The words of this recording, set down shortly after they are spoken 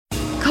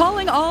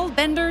Calling all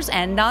benders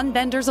and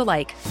non-benders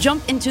alike.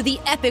 Jump into the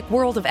epic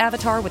world of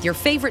Avatar with your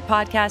favorite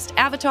podcast,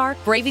 Avatar: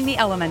 Braving the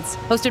Elements.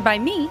 Hosted by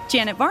me,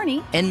 Janet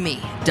Varney. And me,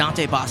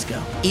 Dante Bosco.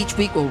 Each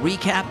week we'll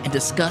recap and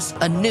discuss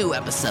a new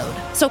episode.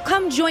 So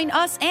come join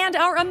us and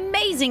our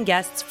amazing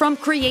guests, from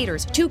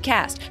creators to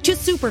cast to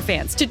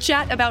superfans, to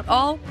chat about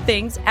all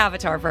things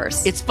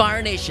Avatarverse. It's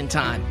Fire Nation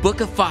time.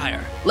 Book of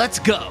Fire. Let's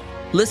go.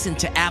 Listen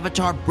to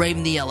Avatar: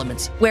 Braving the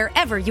Elements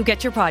wherever you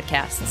get your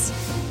podcasts.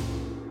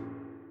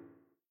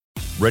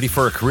 Ready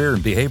for a career in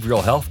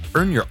behavioral health?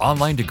 Earn your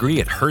online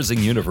degree at Herzing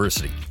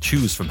University.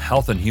 Choose from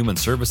health and human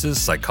services,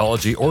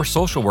 psychology, or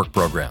social work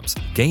programs.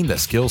 Gain the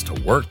skills to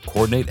work,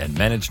 coordinate, and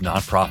manage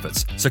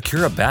nonprofits.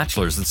 Secure a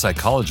bachelor's in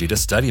psychology to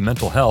study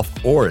mental health,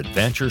 or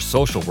advance your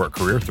social work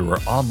career through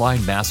our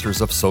online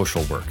Masters of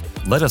Social Work.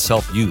 Let us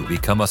help you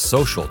become a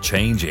social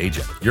change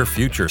agent. Your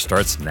future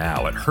starts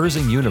now at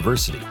Herzing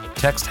University.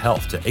 Text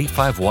HEALTH to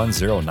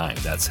 85109.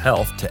 That's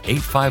HEALTH to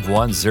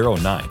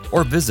 85109.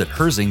 Or visit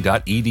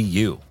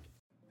herzing.edu.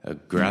 A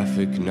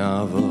graphic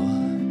novel,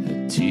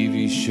 a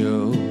TV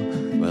show.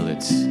 Well,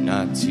 it's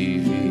not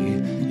TV,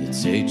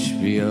 it's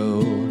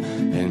HBO.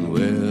 And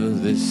will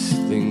this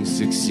thing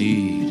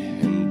succeed?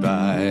 And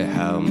by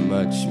how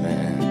much,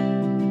 man?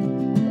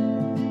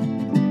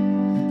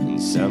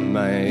 And some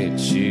might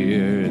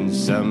cheer and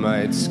some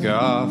might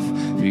scoff,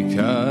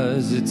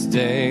 because it's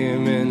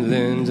Damon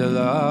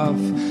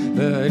Lindelof.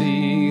 But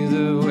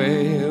either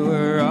way,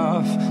 we're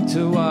off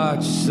to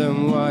watch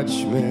some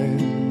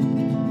Watchmen.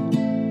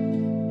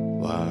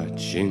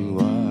 Watching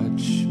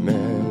Watchmen,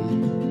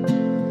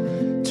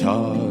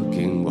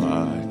 talking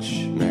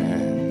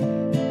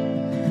Watchmen,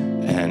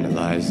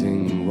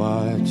 analyzing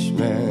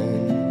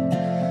Watchmen,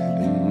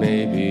 and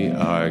maybe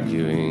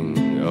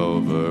arguing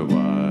over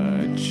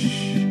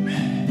Watchmen.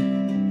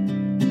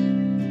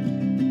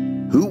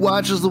 Who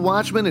watches The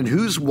Watchmen and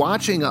who's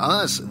watching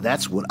us?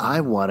 That's what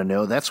I want to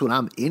know. That's what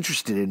I'm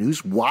interested in.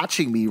 Who's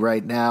watching me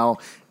right now?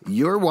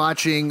 You're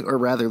watching, or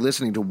rather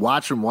listening to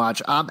Watch and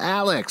Watch. I'm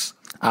Alex.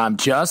 I'm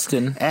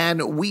Justin.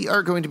 And we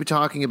are going to be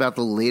talking about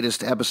the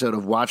latest episode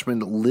of Watchmen,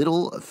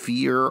 Little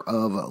Fear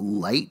of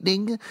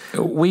Lightning.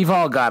 We've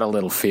all got a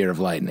little fear of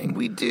lightning.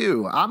 We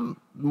do. I'm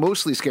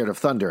mostly scared of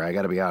thunder, I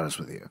got to be honest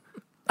with you.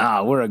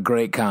 We're a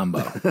great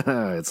combo.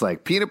 It's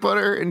like peanut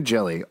butter and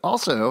jelly.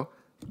 Also,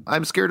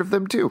 I'm scared of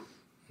them too.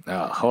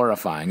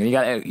 Horrifying.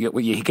 And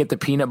you get the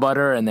peanut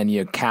butter and then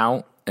you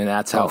count. And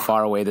that's how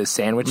far away this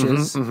sandwich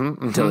is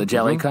until the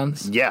jelly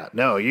comes? Yeah,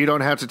 no, you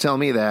don't have to tell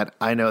me that.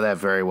 I know that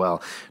very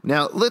well.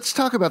 Now, let's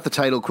talk about the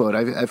title quote.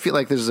 I feel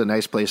like this is a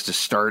nice place to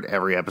start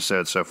every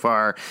episode so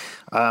far.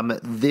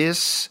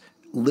 This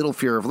Little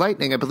Fear of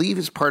Lightning, I believe,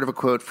 is part of a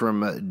quote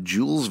from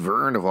Jules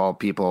Verne, of all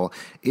people.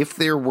 If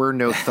there were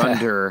no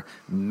thunder,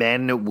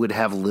 men would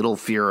have little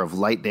fear of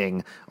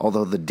lightning,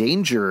 although the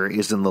danger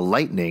is in the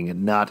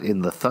lightning, not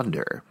in the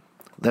thunder.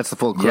 That's the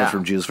full quote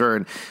from Jules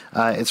Verne.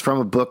 It's from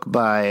a book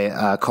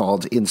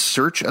called In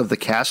Search of the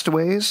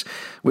Castaways,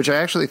 which I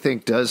actually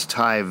think does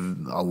tie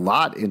a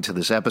lot into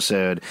this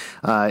episode.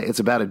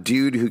 It's about a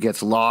dude who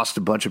gets lost.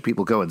 A bunch of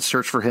people go and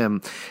search for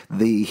him.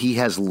 He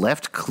has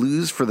left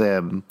clues for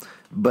them,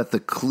 but the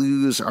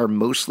clues are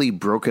mostly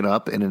broken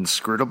up and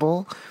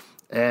inscrutable.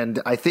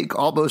 And I think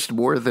almost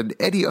more than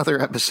any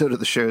other episode of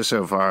the show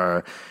so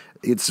far,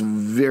 it's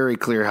very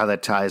clear how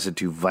that ties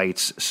into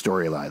Veight's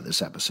storyline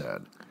this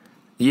episode.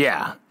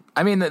 Yeah.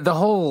 I mean, the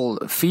whole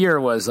fear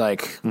was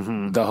like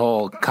the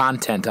whole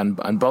content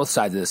on both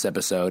sides of this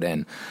episode.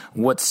 And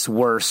what's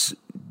worse,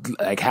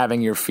 like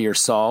having your fear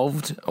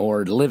solved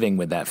or living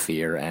with that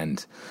fear.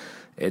 And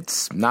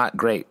it's not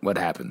great what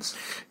happens.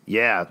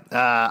 Yeah.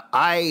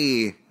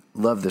 I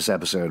love this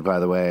episode, by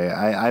the way.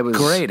 I was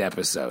great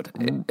episode.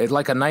 It's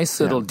like a nice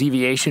little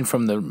deviation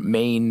from the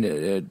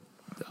main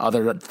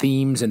other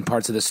themes and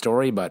parts of the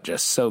story, but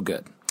just so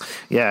good.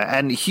 Yeah,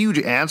 and huge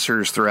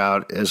answers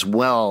throughout as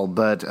well,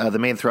 but the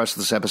main thrust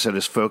of this episode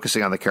is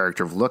focusing on the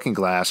character of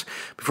Lookinglass.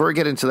 Before we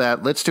get into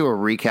that, let's do a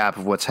recap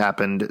of what's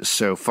happened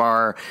so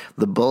far.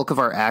 The bulk of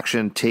our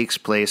action takes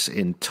place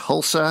in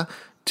Tulsa.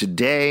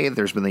 Today,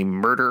 there's been the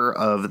murder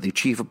of the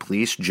chief of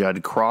police,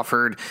 Judd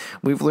Crawford.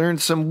 We've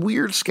learned some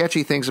weird,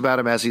 sketchy things about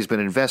him as he's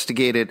been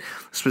investigated.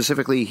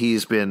 Specifically,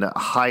 he's been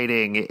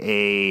hiding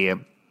a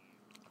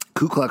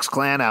Ku Klux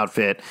Klan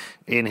outfit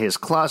in his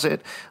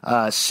closet.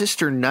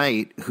 Sister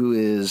Knight, who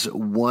is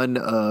one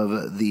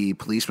of the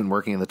policemen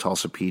working in the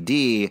Tulsa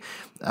PD,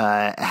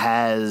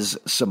 has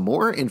some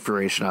more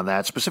information on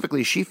that.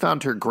 Specifically, she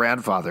found her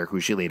grandfather, who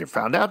she later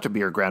found out to be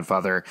her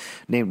grandfather,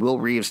 named Will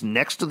Reeves,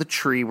 next to the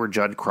tree where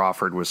Judd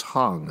Crawford was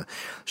hung.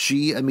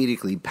 She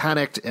immediately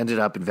panicked, ended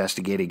up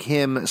investigating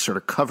him, sort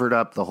of covered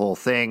up the whole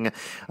thing.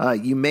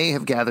 You may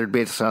have gathered,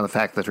 based on the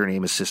fact that her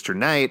name is Sister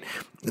Knight,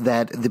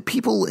 that the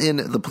people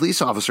the police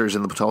officers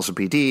in the Tulsa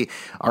PD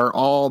are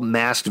all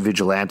masked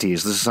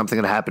vigilantes. This is something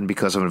that happened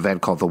because of an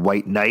event called the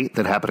White Night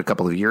that happened a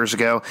couple of years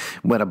ago,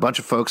 when a bunch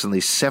of folks in the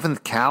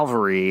 7th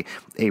Cavalry,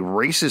 a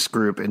racist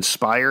group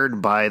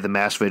inspired by the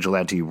masked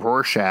vigilante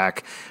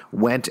Rorschach,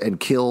 went and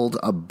killed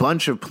a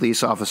bunch of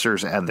police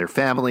officers and their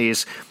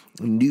families.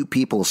 new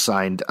people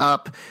signed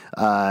up.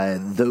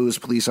 Those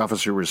police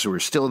officers who were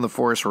still in the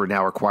force were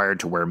now required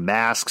to wear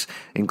masks,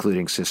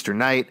 including Sister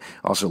Night.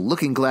 Also,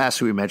 Looking Glass,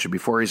 who we mentioned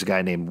before, he's a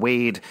guy named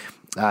Wade.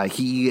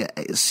 He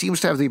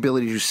seems to have the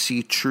ability to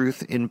see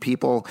truth in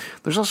people.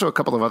 There's also a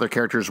couple of other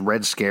characters,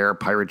 Red Scare,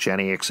 Pirate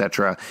Jenny,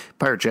 etc.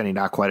 Pirate Jenny,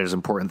 not quite as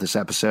important this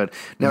episode.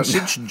 Now,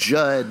 since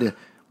Judd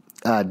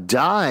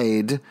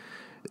died,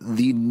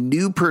 the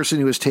new person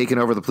who has taken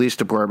over the police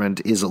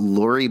department is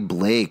Laurie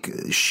Blake.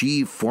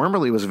 She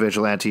formerly was a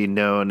vigilante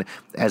known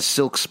as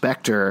Silk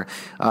Spectre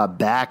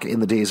back in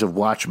the days of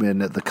Watchmen,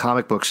 the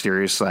comic book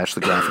series / the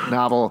graphic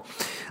novel.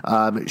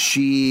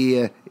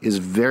 She is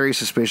very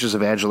suspicious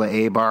of Angela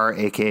Abar,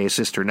 a.k.a.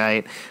 Sister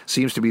Night,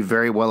 seems to be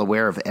very well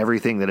aware of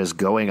everything that is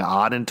going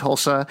on in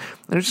Tulsa,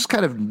 and is just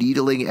kind of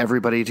needling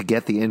everybody to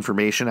get the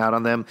information out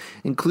on them,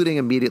 including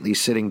immediately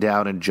sitting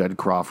down at Judd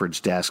Crawford's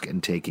desk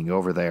and taking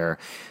over there.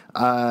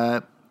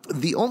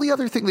 The only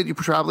other thing that you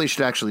probably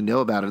should actually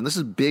know about it, and this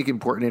is big,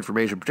 important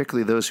information,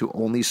 particularly those who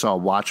only saw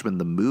Watchmen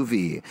the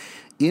movie.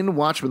 In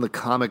Watchmen the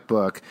comic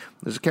book,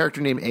 there's a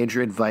character named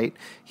Adrian Veidt.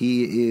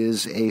 He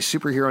is a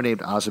superhero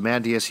named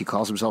Ozymandias. He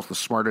calls himself the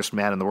smartest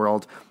man in the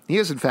world. He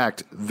is, in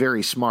fact,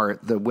 very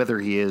smart. Whether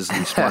he is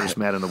the smartest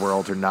man in the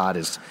world or not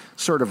is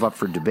sort of up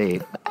for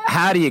debate.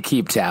 How do you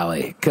keep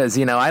tally? Because,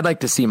 I'd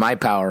like to see my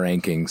power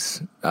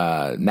rankings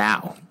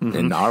now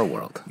in our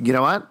world. You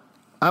know what?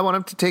 I want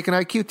him to take an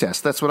IQ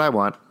test. That's what I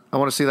want. I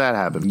want to see that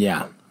happen.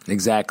 Yeah,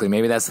 exactly.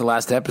 Maybe that's the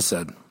last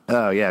episode.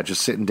 Oh, yeah,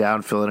 just sitting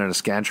down, filling in a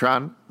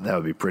Scantron. That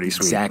would be pretty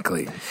sweet.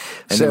 Exactly.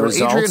 And so the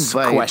results, Adrian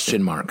Veidt,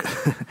 question mark.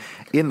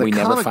 in the we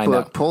comic never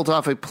book, out. pulled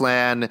off a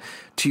plan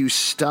to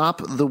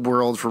stop the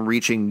world from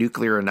reaching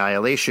nuclear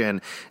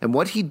annihilation. And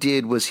what he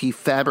did was he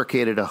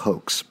fabricated a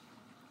hoax.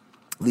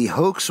 The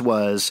hoax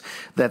was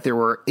that there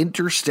were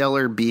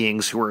interstellar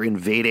beings who were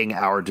invading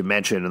our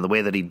dimension. And the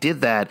way that he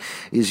did that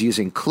is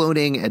using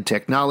cloning and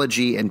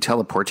technology and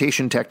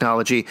teleportation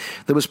technology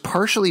that was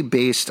partially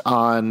based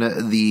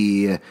on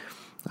the...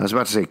 I was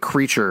about to say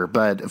creature,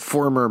 but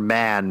former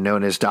man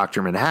known as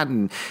Dr.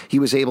 Manhattan. He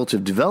was able to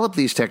develop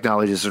these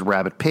technologies at a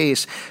rapid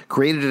pace,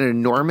 created an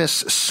enormous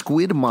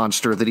squid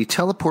monster that he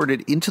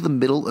teleported into the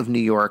middle of New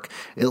York.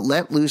 It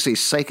let loose a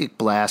psychic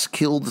blast,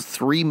 killed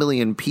 3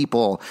 million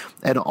people,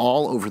 and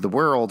all over the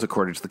world,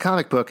 according to the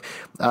comic book,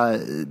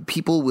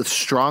 people with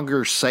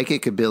stronger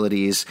psychic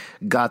abilities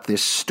got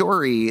this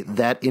story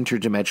that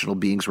interdimensional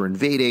beings were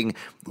invading.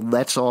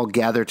 Let's all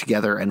gather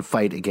together and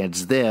fight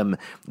against them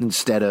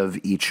instead of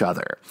each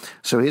other.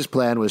 So his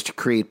plan was to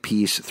create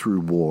peace through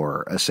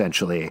war,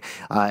 essentially,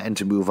 and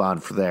to move on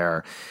from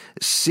there.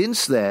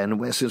 Since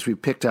then, since we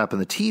picked up in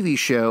the TV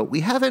show, we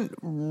haven't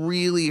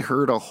really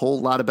heard a whole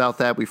lot about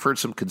that. We've heard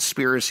some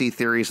conspiracy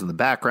theories in the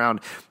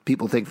background.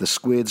 People think the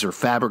squids are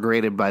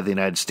fabricated by the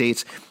United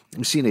States.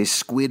 We've seen a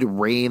squid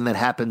rain that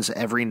happens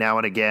every now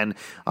and again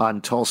on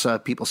Tulsa.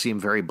 People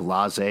seem very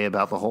blasé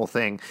about the whole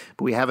thing,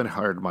 but we haven't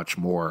heard much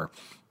more.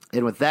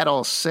 And with that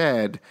all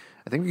said,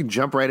 I think we can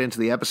jump right into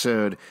the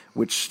episode,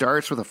 which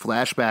starts with a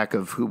flashback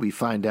of who we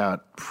find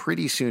out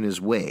pretty soon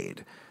is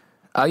Wade.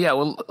 Yeah,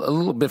 well, a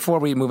little before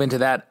we move into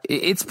that,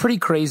 it's pretty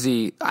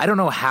crazy. I don't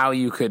know how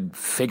you could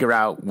figure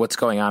out what's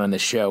going on in the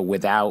show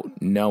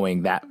without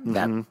knowing that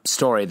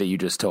story that you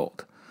just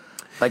told.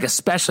 Like,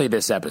 especially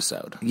this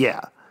episode.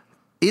 Yeah.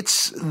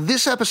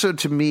 This episode,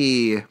 to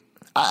me,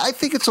 I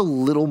think it's a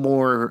little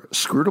more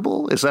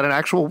scrutable. Is that an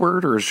actual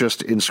word, or is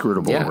just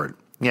inscrutable a word?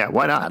 Yeah,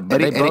 why not?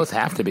 But they both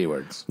have to be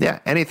words. Yeah,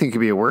 anything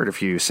can be a word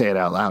if you say it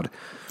out loud.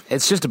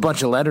 It's just a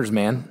bunch of letters,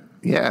 man.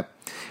 Yeah.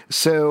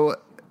 So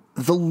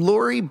the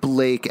Laurie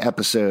Blake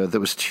episode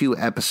that was 2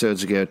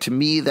 episodes ago, to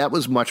me, that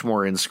was much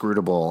more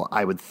inscrutable,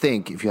 I would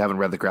think, if you haven't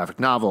read the graphic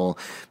novel,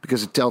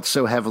 because it dealt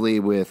so heavily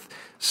with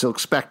Silk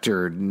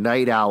Spectre,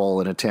 Night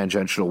Owl in a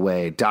tangential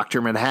way,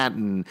 Dr.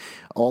 Manhattan,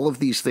 all of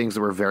these things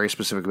that were very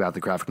specific about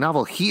the graphic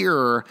novel.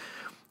 Here,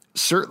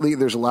 certainly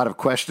there's a lot of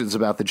questions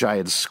about the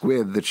giant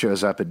squid that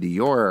shows up in New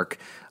York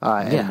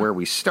and where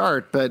we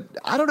start. But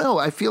I don't know.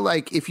 I feel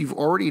like if you've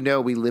already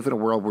know we live in a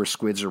world where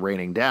squids are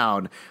raining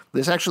down,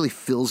 this actually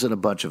fills in a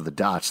bunch of the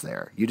dots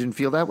there. You didn't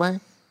feel that way?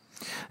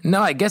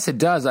 No, I guess it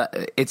does.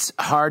 It's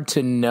hard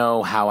to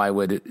know how I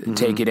would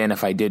take it in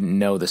if I didn't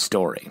know the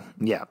story.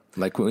 Yeah.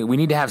 Like, we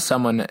need to have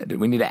someone,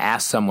 we need to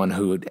ask someone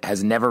who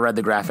has never read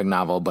the graphic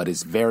novel but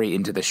is very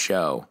into the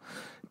show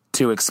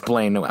to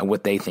explain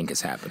what they think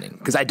is happening.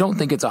 Because I don't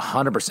think it's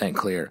 100%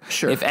 clear.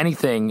 Sure. If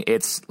anything,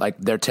 it's like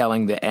they're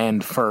telling the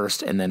end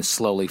first and then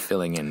slowly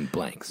filling in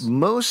blanks.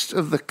 Most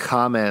of the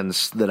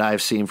comments that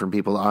I've seen from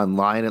people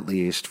online, at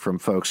least, from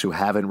folks who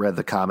haven't read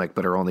the comic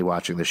but are only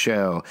watching the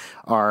show,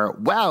 are,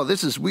 wow,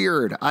 this is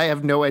weird. I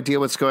have no idea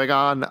what's going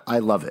on. I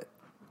love it.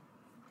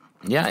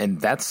 Yeah,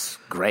 and that's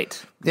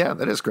great. Yeah,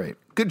 that is great.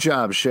 Good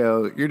job,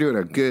 show. You're doing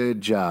a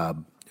good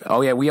job.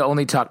 Oh, yeah, we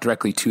only talk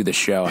directly to the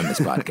show on this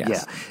podcast.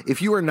 Yeah.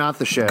 If you are not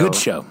the show... Good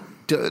show.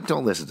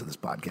 Don't listen to this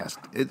podcast.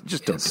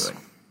 Just don't do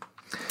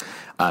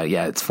it.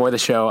 Yeah, it's for the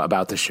show,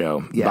 about the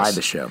show, by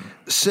the show.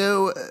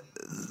 So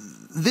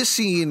This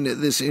scene,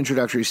 this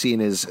introductory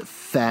scene, is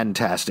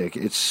fantastic.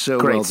 It's so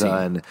Great well scene.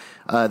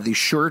 done. The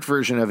short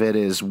version of it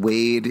is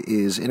Wade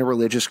is in a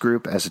religious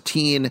group as a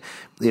teen.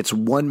 It's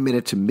 1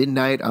 minute to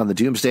midnight on the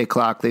doomsday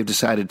clock. They've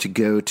decided to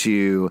go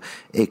to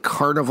a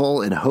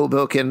carnival in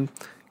Hoboken.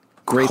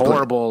 Great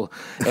Horrible.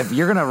 If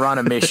you're going to run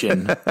a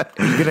mission,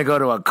 you're going to go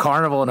to a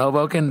carnival in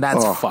Hoboken,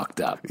 that's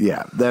fucked up.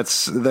 Yeah,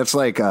 that's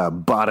like a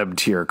bottom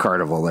tier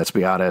carnival, let's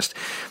be honest.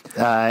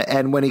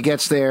 And when he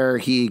gets there,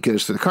 he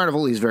goes to the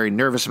carnival. He's very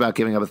nervous about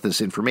giving up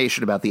this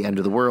information about the end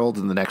of the world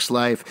and the next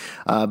life.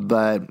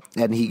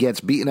 And he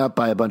gets beaten up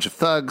by a bunch of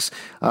thugs,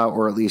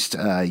 or at least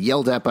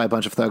yelled at by a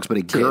bunch of thugs. But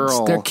a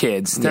girl, They're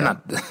kids. They're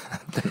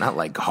not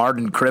like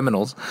hardened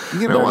criminals.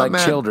 You know They're what, like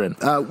man? children.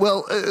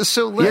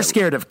 You're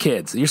scared of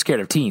kids. You're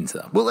scared of teens,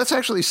 though. Well, let's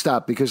actually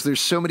stop because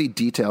there's so many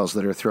details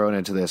that are thrown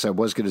into this. I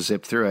was going to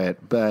zip through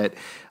it, but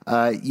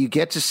you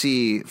get to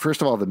see,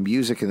 first of all, the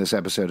music in this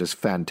episode is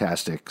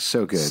fantastic.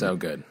 So good. So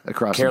good.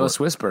 Across Careless the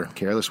board. Whisper.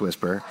 Careless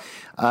Whisper.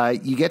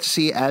 You get to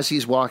see, as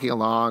he's walking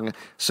along,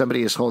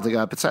 somebody is holding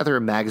up, it's either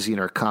a magazine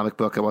or a comic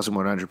book. I wasn't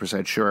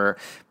 100% sure,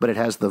 but it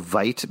has the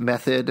Veidt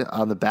method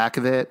on the back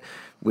of it,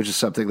 which is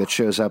something that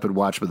shows up in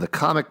Watchmen, the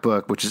comic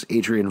book, which is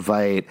Adrian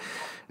Veidt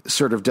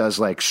sort of does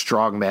like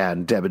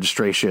strongman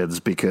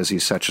demonstrations because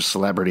he's such a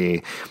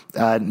celebrity.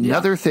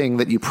 Another thing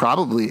that you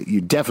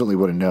definitely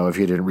wouldn't know if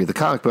you didn't read the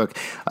comic book,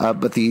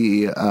 but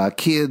the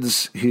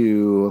kids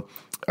who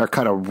are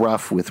kind of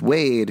rough with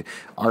Wade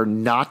are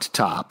not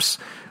tops,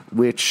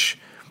 which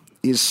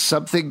is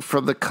something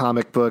from the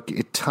comic book.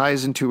 It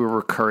ties into a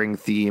recurring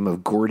theme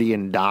of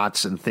Gordian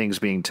knots and things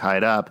being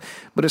tied up,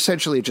 but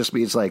essentially it just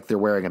means like they're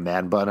wearing a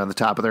man bun on the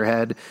top of their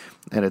head,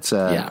 and it's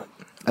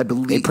I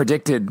believe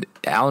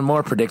Alan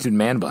Moore predicted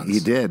man buns. He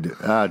did.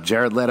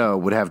 Jared Leto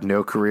would have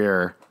no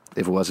career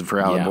if it wasn't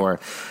for Alan Moore.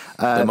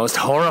 The most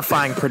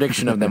horrifying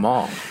prediction of them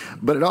all.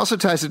 But it also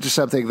ties into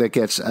something that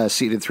gets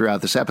seeded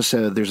throughout this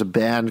episode. There's a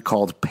band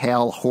called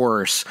Pale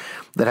Horse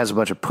that has a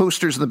bunch of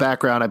posters in the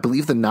background. I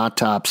believe the Not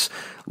Tops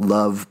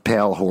love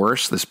Pale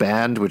Horse, this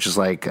band, which is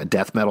like a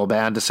death metal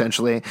band,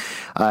 essentially.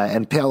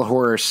 And Pale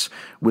Horse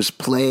was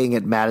playing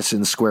at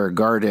Madison Square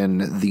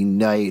Garden the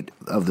night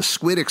of the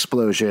squid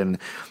explosion.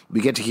 We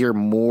get to hear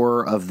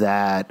more of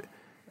that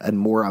and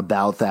more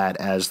about that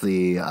as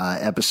the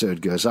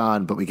episode goes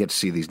on, but we get to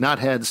see these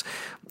knotheads.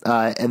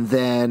 And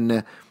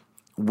then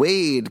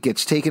Wade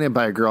gets taken in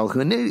by a girl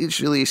who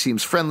initially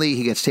seems friendly.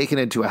 He gets taken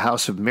into a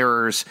house of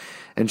mirrors,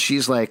 and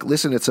she's like,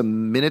 listen, it's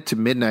 1 minute to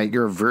midnight.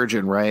 You're a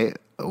virgin, right?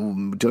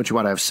 Don't you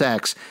want to have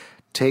sex?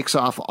 Takes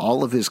off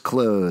all of his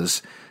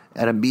clothes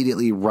and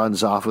immediately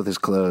runs off with his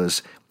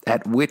clothes,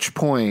 at which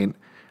point,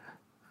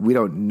 we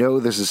don't know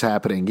this is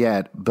happening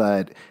yet,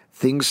 but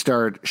things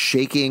start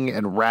shaking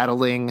and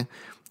rattling,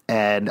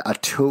 and a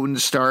tone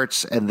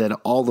starts, and then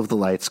all of the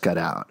lights cut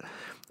out.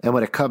 And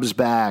when it comes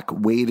back,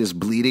 Wade is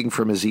bleeding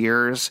from his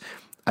ears.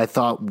 I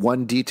thought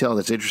one detail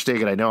that's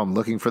interesting, and I know I'm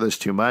looking for this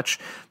too much,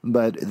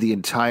 but the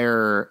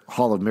entire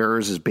Hall of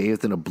Mirrors is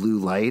bathed in a blue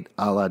light,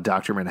 a la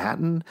Dr.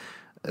 Manhattan.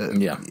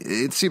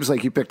 It seems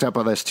like you picked up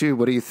on this too.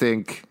 What do you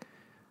think?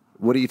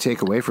 What do you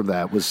take away from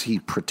that? Was he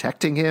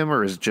protecting him,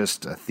 or is it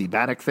just a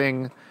thematic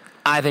thing?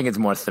 I think it's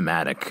more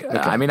thematic. Okay.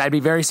 I mean, I'd be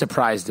very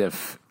surprised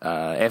if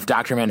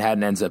Dr.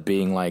 Manhattan ends up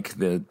being like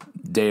the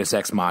Deus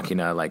Ex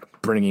Machina, like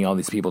bringing all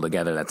these people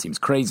together. That seems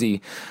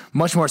crazy.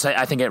 Much more,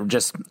 I think it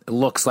just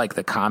looks like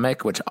the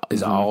comic, which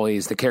is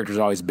always, the character's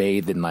always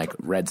bathed in like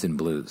reds and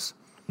blues.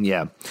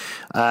 Yeah.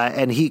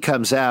 And he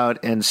comes out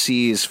and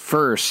sees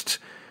first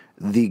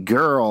the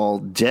girl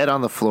dead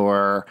on the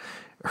floor.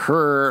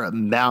 Her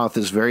mouth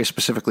is very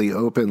specifically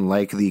open,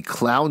 like the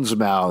clown's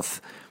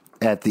mouth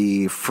at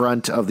the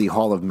front of the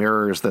Hall of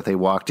Mirrors that they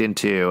walked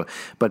into.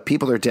 But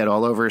people are dead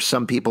all over.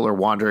 Some people are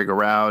wandering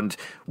around.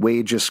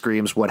 Wade just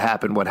screams, what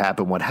happened, what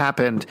happened, what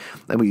happened?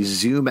 And we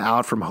zoom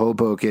out from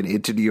Hoboken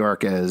into New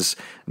York as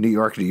New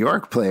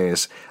York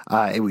plays.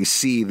 And we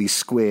see the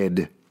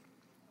squid.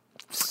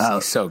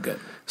 So good.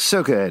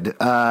 So good.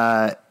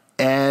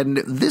 And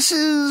this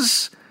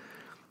is,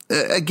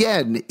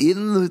 again,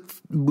 in the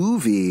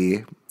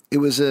movie, it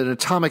was an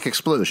atomic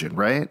explosion,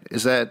 right?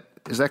 Is that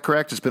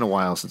correct? It's been a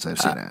while since I've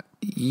seen it.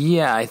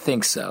 Yeah, I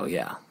think so.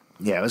 Yeah.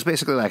 Yeah, it was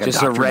basically like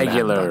just a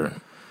regular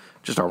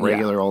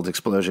old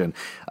explosion.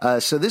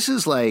 So this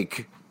is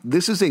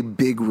a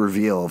big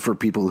reveal for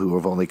people who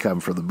have only come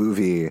from the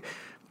movie.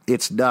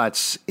 It's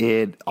nuts.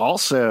 It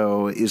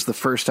also is the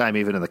first time,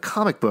 even in the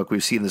comic book,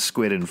 we've seen the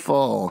squid in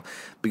full,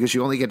 because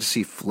you only get to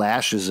see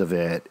flashes of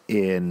it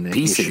in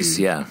pieces.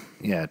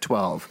 issue,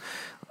 12.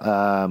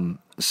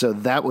 So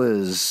that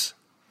was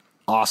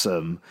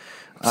awesome.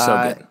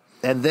 So good.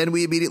 And then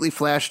we immediately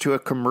flash to a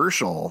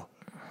commercial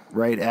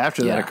right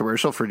after that, a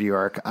commercial for New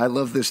York. I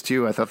love this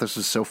too. I thought this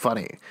was so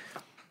funny.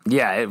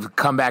 Yeah, it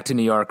come back to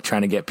New York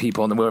trying to get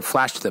people, and we're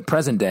flashed to the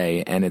present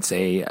day, and it's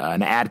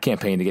an ad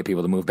campaign to get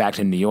people to move back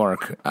to New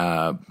York.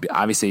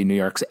 Obviously, New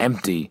York's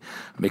empty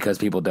because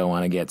people don't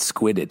want to get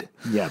squidded.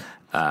 Yeah.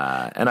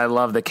 And I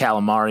love the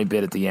calamari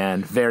bit at the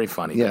end. Very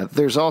funny. Yeah,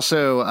 there's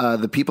also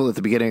the people at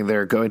the beginning,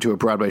 they're going to a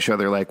Broadway show.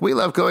 They're like, we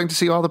love going to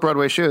see all the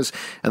Broadway shows.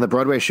 And the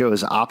Broadway show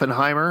is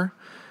Oppenheimer,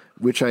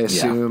 which I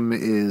assume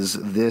is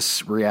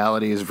this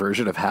reality's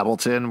version of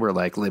Hamilton, where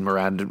like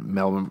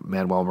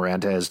Lin-Manuel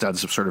Miranda has done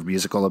some sort of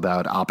musical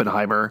about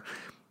Oppenheimer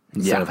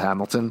instead of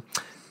Hamilton.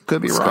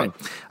 Could be wrong.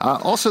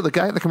 Also, the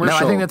guy in the commercial.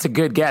 No, I think that's a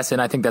good guess,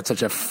 and I think that's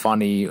such a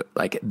funny.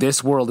 Like,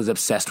 this world is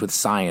obsessed with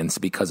science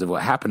because of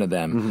what happened to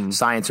them. Mm-hmm.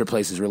 Science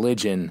replaces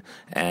religion,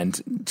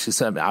 and to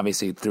some,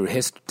 obviously through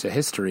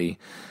history.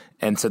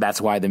 And so that's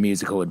why the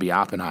musical would be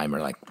Oppenheimer.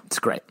 Like, it's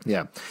great.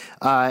 Yeah.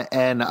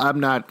 And I'm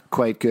not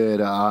quite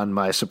good on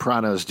my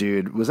Sopranos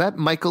dude. Was that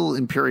Michael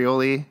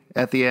Imperioli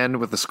at the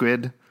end with the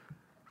squid?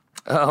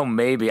 Oh,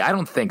 maybe. I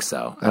don't think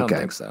so. I don't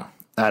think so.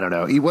 I don't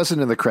know. He wasn't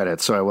in the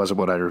credits, so I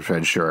wasn't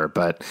 100% sure.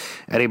 But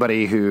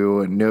anybody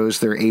who knows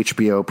their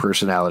HBO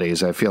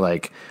personalities, I feel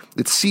like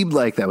it seemed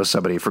like that was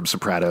somebody from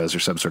Sopranos or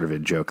some sort of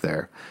in-joke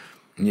there.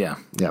 Yeah.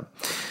 Yeah.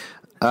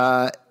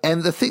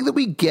 And the thing that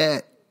we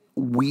get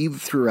weaved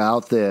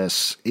throughout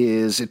this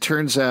is it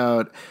turns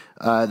out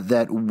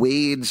that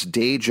Wade's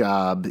day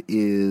job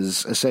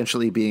is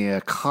essentially being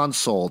a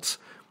consult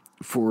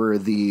for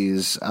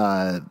these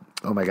oh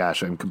my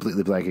gosh, I'm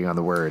completely blanking on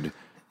the word.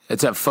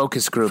 It's a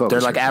focus group.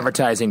 They're like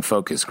advertising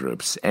focus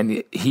groups.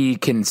 And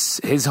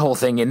his whole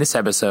thing in this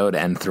episode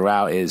and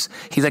throughout is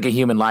he's like a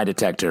human lie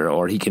detector,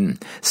 or he can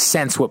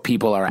sense what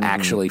people are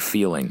actually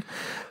feeling.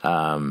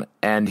 And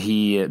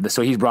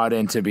so he's brought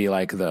in to be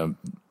like the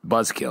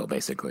buzzkill,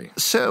 basically.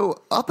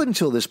 So up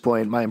until this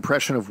point, my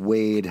impression of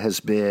Wade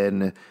has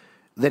been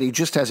that he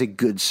just has a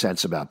good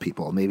sense about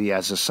people. Maybe he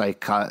has a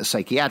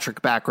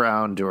psychiatric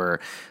background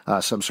or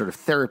some sort of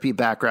therapy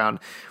background.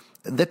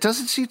 That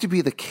doesn't seem to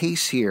be the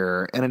case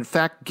here. And in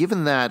fact,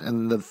 given that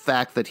and the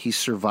fact that he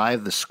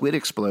survived the squid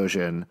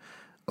explosion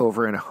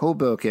over in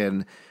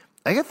Hoboken,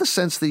 I get the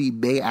sense that he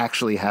may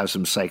actually have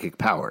some psychic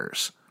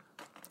powers.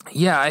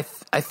 Yeah,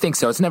 I think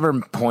so. It's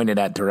never pointed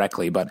at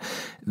directly, but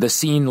the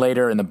scene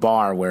later in the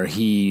bar where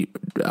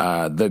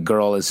the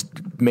girl is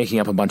making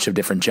up a bunch of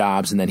different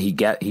jobs, and then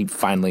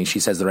she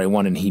says the right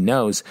one, and he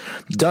knows,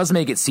 does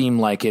make it seem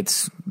like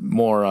it's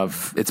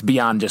it's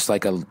beyond just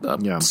like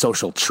a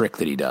social trick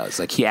that he does.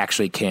 Like, he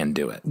actually can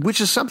do it.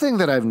 Which is something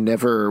that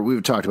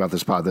we've talked about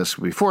this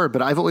before,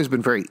 but I've always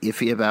been very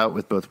iffy about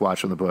with both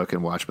Watchmen the book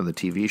and Watchmen the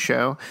TV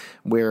show,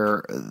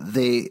 where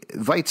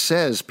Veidt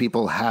says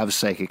people have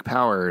psychic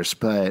powers,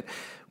 but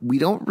we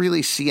don't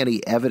really see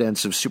any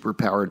evidence of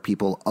superpowered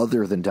people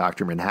other than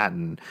Dr.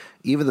 Manhattan.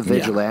 Even the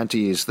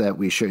vigilantes that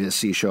we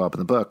see show up in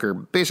the book are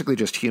basically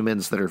just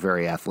humans that are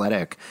very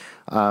athletic.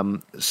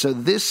 So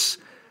this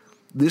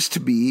to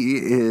me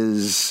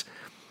is,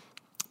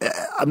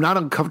 I'm not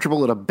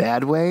uncomfortable in a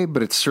bad way,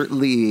 but it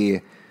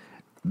certainly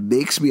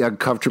makes me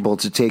uncomfortable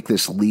to take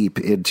this leap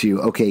into,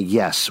 okay,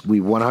 yes,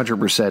 we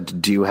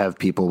 100% do have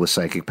people with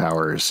psychic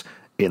powers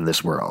in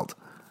this world.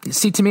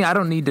 See, to me, I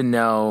don't need to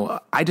know.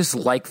 I just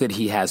like that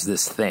he has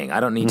this thing. I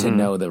don't need to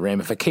know the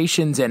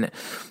ramifications, and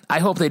I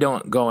hope they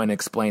don't go and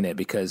explain it,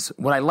 because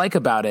what I like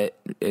about it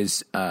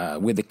is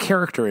with the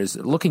character is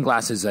Looking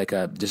Glass is like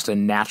just a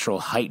natural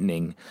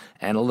heightening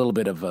and a little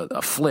bit of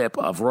a flip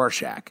of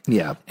Rorschach.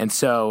 Yeah. And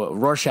so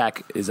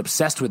Rorschach is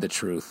obsessed with the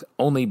truth,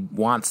 only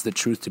wants the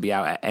truth to be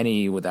out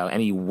without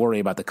any worry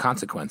about the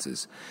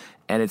consequences.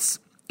 And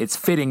it's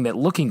fitting that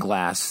Looking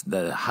Glass,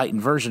 the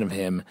heightened version of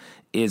him,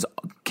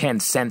 can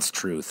sense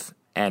truth,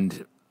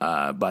 and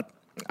but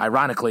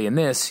ironically in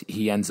this,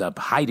 he ends up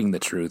hiding the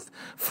truth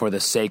for the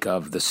sake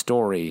of the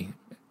story,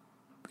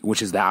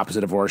 which is the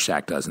opposite of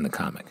Rorschach does in the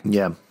comic.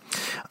 Yeah.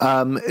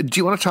 Do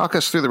you want to talk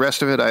us through the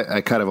rest of it?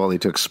 I kind of only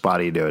took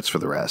spotty notes for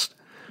the rest.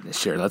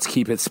 Sure, let's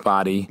keep it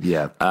spotty.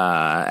 Yeah.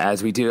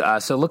 As we do.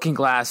 So Looking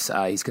Glass,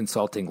 he's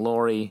consulting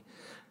Laurie.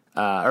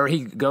 Or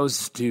he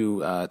goes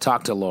to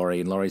talk to Laurie,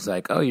 and Laurie's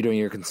like, "Oh, you're doing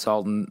your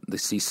consultant." They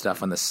see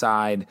stuff on the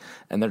side,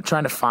 and they're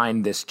trying to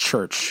find this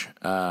church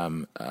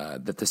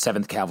that the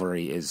 7th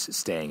Cavalry is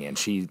staying in.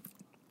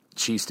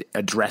 She's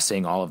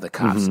addressing all of the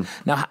cops.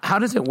 Now, how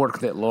does it work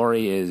that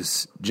Laurie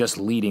is just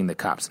leading the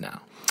cops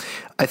now?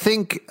 I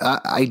think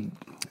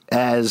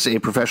as a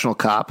professional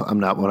cop, I'm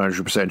not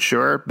 100%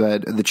 sure,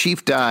 but the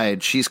chief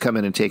died. She's come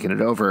in and taken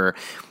it over.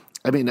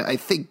 I mean, I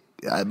think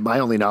my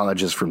only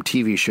knowledge is from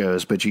TV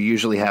shows, but you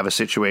usually have a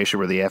situation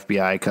where the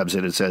FBI comes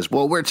in and says,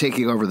 well, we're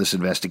taking over this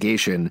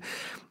investigation.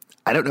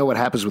 I don't know what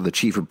happens when the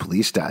chief of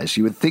police dies.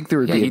 You would think there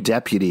would be a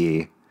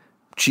deputy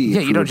chief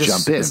who would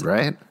jump in,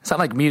 right? It's not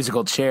like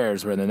musical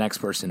chairs where the next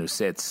person who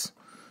sits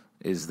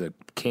is the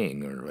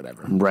king or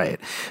whatever. Right.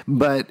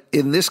 But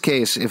in this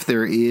case, if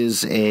there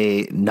is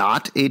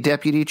not a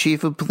deputy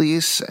chief of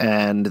police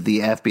and the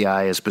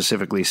FBI has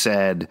specifically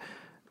said,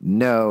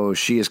 no,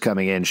 she is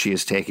coming in, she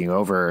is taking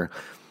over,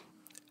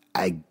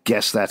 I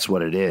guess that's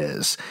what it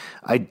is.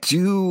 I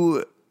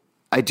do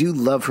I do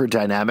love her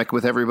dynamic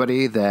with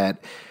everybody,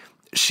 that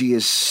she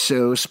is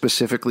so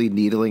specifically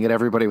needling at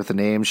everybody with the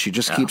names. She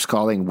just keeps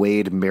calling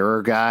Wade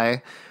Mirror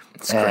Guy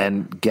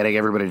and getting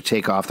everybody to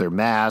take off their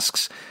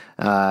masks.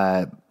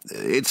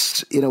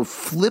 It's,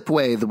 flip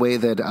way, the way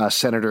that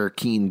Senator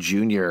Keene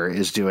Jr.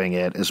 is doing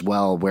it as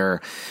well,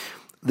 where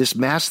this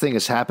mask thing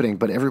is happening,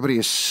 but everybody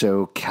is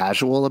so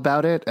casual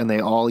about it, and they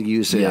all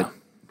use it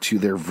to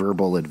their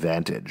verbal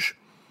advantage.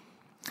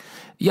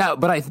 Yeah,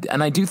 but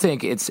I do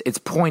think it's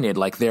pointed,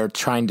 like they're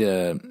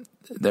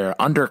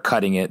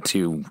undercutting it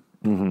to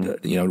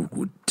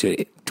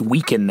to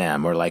weaken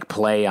them or like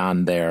play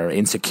on their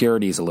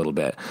insecurities a little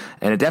bit.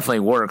 And it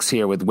definitely works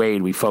here with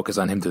Wade. We focus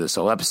on him through this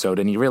whole episode,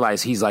 and you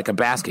realize he's like a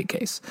basket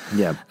case.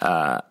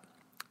 Yeah.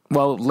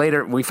 Well,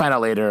 later we find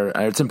out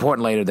it's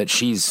important later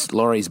that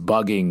Laurie's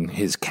bugging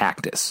his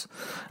cactus,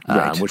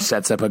 which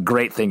sets up a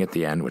great thing at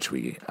the end, which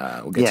we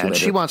will get to later.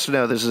 She wants to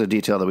know, this is a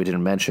detail that we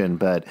didn't mention,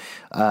 but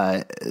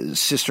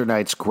Sister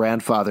Night's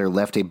grandfather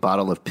left a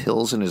bottle of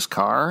pills in his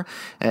car,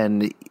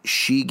 and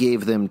she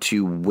gave them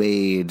to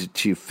Wade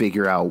to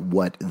figure out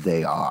what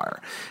they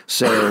are.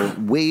 So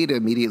Wade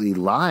immediately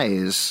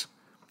lies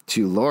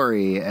to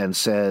Laurie and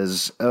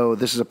says, oh,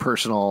 this is a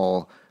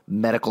personal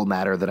medical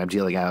matter that I'm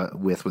dealing out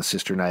with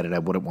Sister Night, and I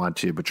wouldn't want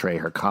to betray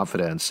her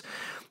confidence.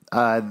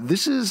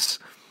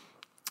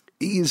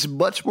 He's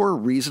much more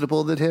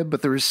reasonable than him,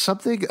 but there is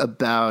something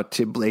about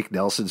Tim Blake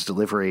Nelson's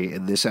delivery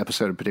in this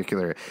episode in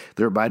particular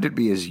that reminded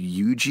me as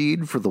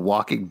Eugene for The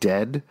Walking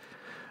Dead,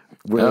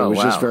 where it was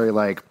just very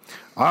like,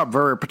 I'm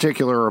very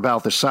particular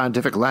about the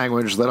scientific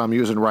language that I'm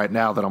using right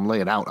now that I'm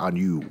laying out on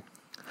you.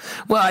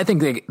 Well, I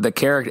think the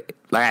character,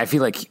 I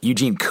feel like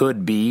Eugene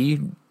could be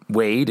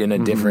Wade in a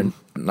different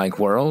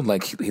world.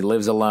 Like, he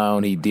lives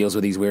alone, he deals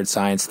with these weird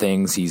science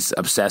things, he's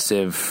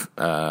obsessive,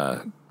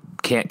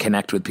 can't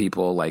connect with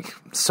people, like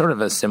sort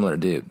of a similar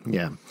dude.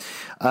 Yeah.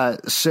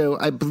 So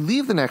I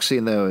believe the next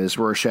scene though is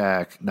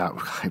Rorschach. Not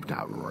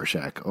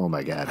Rorschach. Oh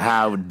my God.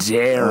 How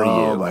dare you?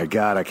 Oh my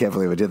God. I can't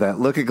believe I did that.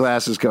 Looking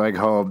Glass is going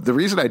home. The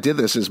reason I did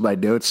this is my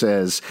note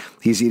says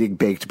he's eating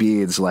baked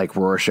beans like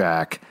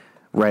Rorschach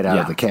right out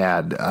of the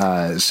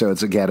can. So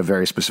it's, again, a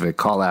very specific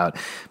call out,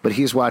 but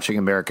he's watching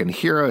American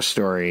Hero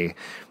Story.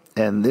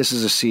 And this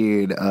is a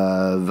scene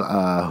of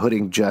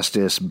hooding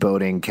Justice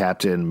boating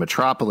Captain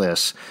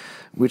Metropolis,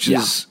 which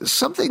is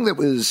something that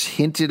was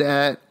hinted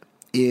at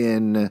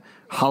in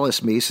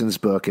Hollis Mason's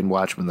book in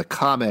Watchmen the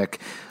comic,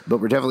 but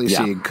we're definitely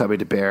seeing coming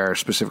to bear,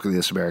 specifically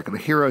this American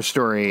Hero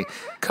Story.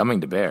 Coming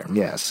to bear.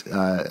 Yes.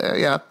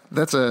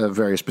 That's a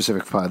very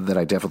specific pun that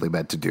I definitely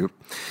meant to do.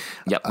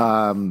 Yep.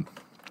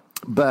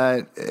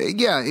 But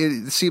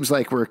it seems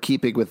like we're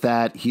keeping with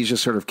that. He's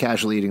just sort of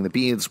casually eating the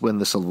beans when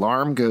this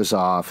alarm goes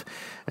off,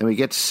 and we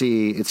get to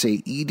see it's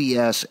a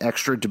EDS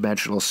extra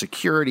dimensional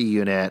security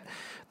unit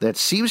that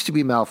seems to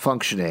be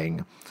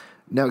malfunctioning.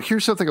 Now,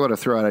 here's something I want to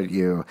throw out at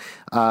you.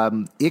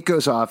 It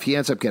goes off. He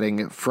ends up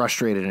getting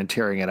frustrated and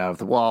tearing it out of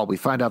the wall. We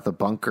find out the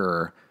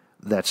bunker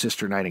that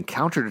Sister Night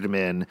encountered him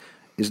in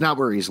is not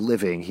where he's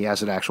living. He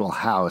has an actual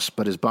house,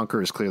 but his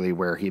bunker is clearly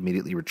where he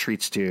immediately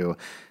retreats to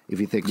if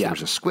he thinks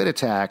there's a squid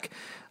attack.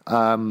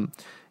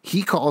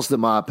 He calls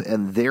them up,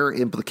 and their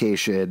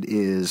implication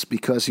is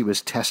because he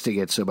was testing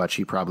it so much,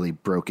 he probably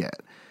broke it.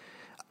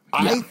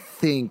 I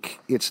think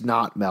it's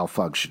not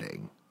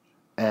malfunctioning.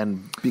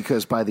 And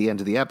because by the end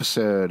of the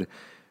episode,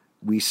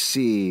 we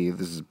see,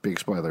 this is a big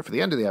spoiler for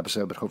the end of the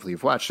episode, but hopefully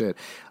you've watched it,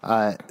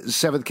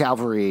 7th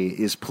Cavalry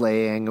is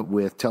playing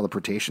with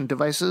teleportation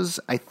devices.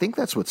 I think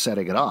that's what's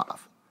setting it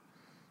off.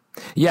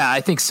 Yeah,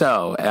 I think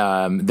so.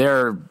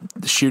 They're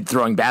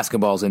throwing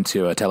basketballs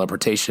into a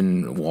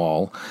teleportation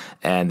wall,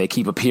 and they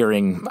keep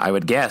appearing, I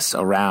would guess,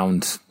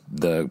 around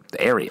the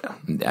area.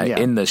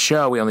 In the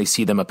show, we only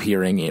see them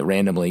appearing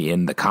randomly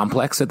in the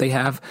complex that they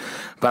have.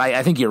 But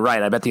I think you're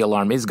right. I bet the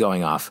alarm is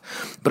going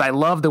off. But I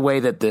love the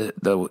way that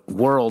the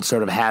world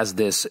sort of has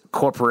this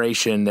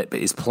corporation that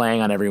is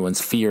playing on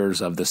everyone's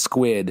fears of the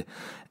squid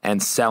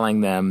and selling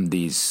them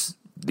these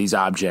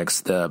objects.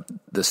 The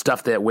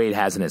stuff that Wade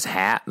has in his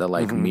hat, the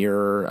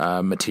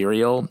mirror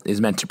material, is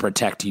meant to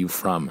protect you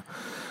from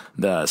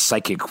the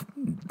psychic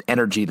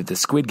energy that the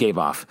squid gave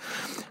off.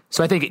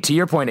 So I think, to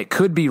your point, it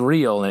could be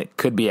real, and it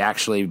could be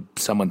actually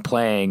someone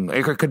playing.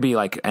 It could be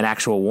like an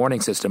actual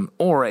warning system,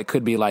 or it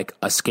could be like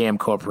a scam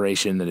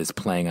corporation that is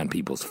playing on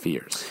people's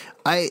fears.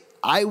 I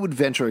would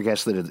venture a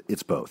guess that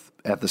it's both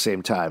at the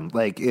same time.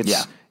 Like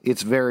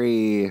it's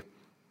very.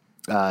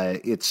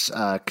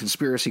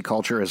 Conspiracy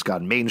culture has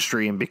gone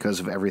mainstream because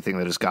of everything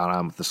that has gone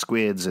on with the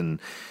squids and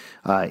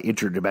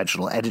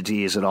interdimensional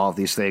entities and all of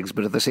these things.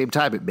 But at the same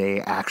time, it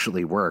may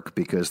actually work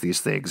because these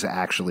things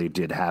actually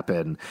did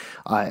happen.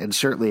 And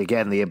certainly,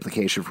 again, the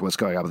implication for what's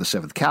going on with the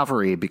 7th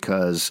Cavalry,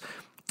 because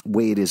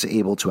Wade is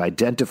able to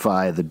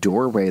identify the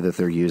doorway that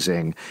they're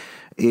using.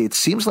 It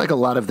seems like a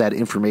lot of that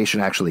information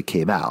actually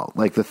came out.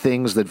 Like the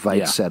things that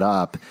Veidt set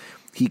up,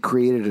 he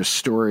created a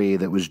story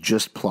that was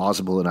just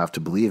plausible enough to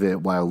believe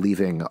it while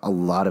leaving a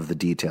lot of the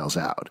details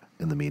out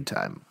in the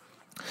meantime.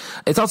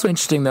 It's also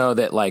interesting, though,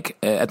 that like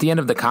at the end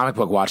of the comic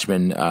book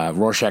Watchmen,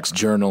 Rorschach's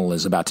journal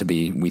is about to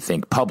be, we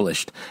think,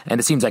 published, and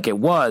it seems like it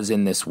was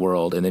in this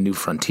world in the New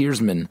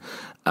Frontiersman,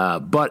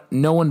 but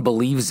no one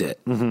believes it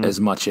as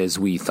much as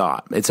we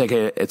thought. It's like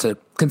it's a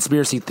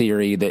conspiracy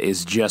theory that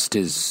is just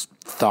as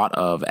thought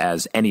of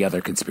as any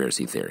other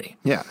conspiracy theory.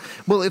 Yeah.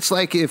 Well, it's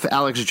like if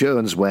Alex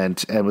Jones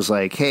went and was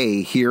like,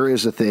 hey, here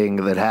is a thing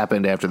that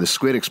happened after the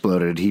squid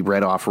exploded. He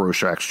read off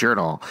Rorschach's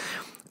journal.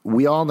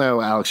 We all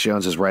know Alex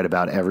Jones is right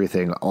about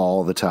everything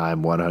all the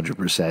time,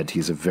 100%.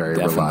 He's a very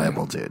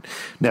reliable dude.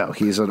 No,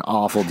 he's an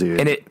awful dude.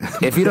 And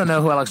if you don't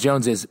know who Alex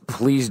Jones is,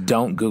 please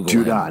don't Google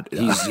him. Do not.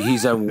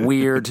 He's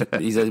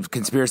a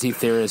conspiracy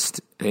theorist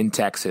in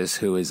Texas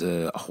who is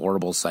a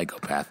horrible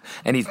psychopath,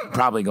 and he's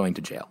probably going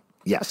to jail.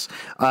 Yes.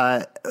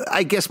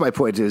 I guess my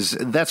point is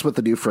that's what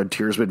the New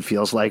Frontiersman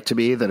feels like to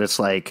me, that it's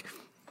like,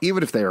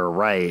 even if they were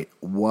right,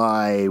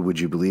 why would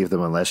you believe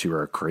them unless you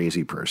were a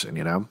crazy person,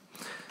 you know?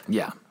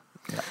 Yeah.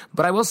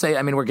 But I will say,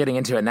 I mean, we're getting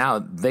into it now.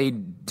 They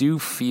do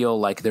feel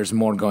like there's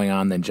more going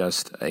on than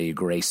just a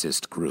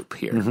racist group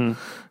here.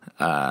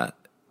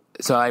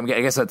 So I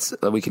guess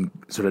we can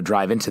sort of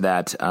drive into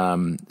that.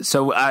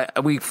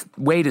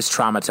 Wade is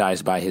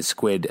traumatized by his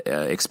squid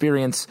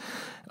experience,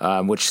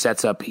 which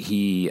sets up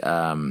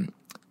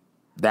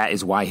that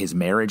is why his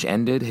marriage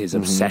ended, his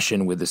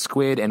obsession with the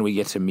squid, and we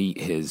get to meet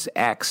his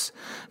ex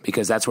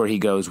because that's where he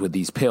goes with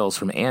these pills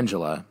from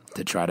Angela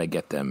to try to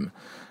get them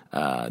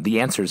the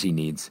answers he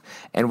needs.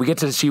 And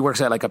she works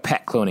at like a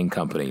pet cloning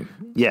company,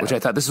 which I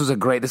thought this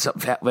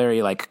felt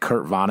very like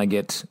Kurt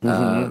Vonnegut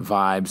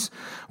vibes,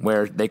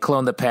 where they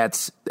clone the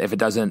pets. If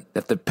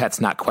the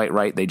pet's not quite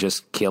right, they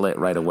just kill it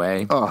right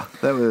away. Oh,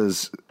 that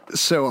was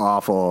so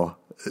awful.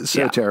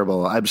 So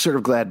terrible. I'm sort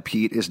of glad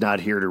Pete is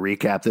not here to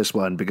recap this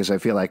one because I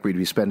feel like we'd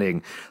be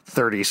spending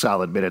 30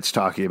 solid minutes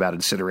talking about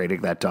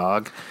incinerating that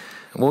dog.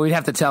 Well, we'd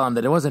have to tell him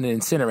that it wasn't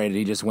incinerated.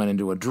 He just went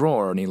into a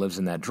drawer, and he lives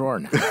in that drawer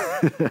now.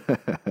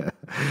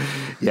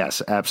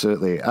 Yes,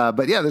 absolutely.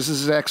 But yeah, this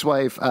is his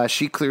ex-wife.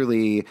 She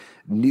clearly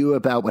knew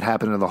about what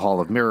happened in the Hall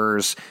of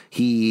Mirrors.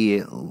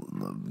 He,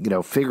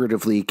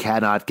 figuratively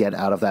cannot get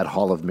out of that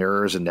Hall of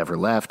Mirrors and never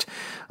left.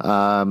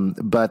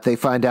 But they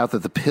find out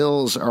that the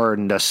pills are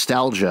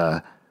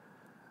nostalgia.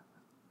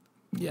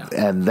 Yeah.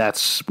 And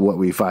that's what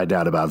we find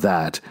out about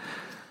that.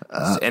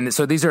 And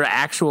so these are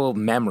actual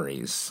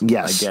memories,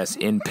 yes, I guess,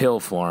 in pill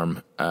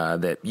form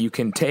that you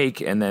can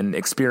take and then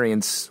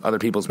experience other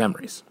people's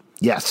memories.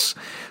 Yes.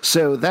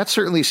 So that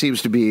certainly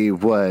seems to be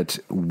what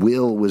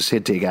Will was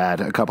hinting at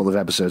a couple of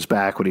episodes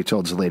back when he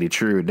told Lady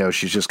True, no,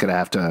 she's just going to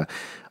have to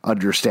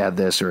understand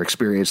this or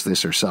experience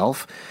this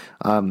herself.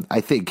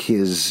 I think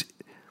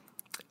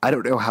I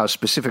don't know how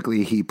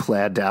specifically he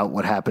planned out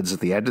what happens at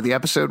the end of the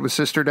episode with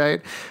Sister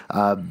Night,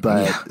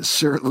 but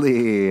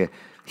certainly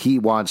he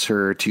wants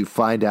her to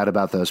find out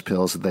about those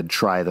pills and then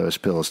try those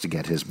pills to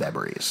get his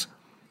memories.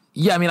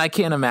 Yeah, I mean, I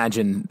can't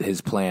imagine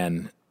his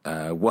plan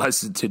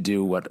was to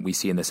do what we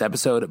see in this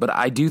episode, but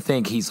I do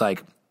think he's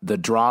like, the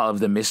draw of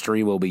the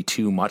mystery will be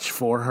too much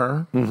for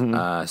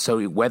her.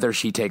 So whether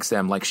she takes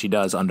them like she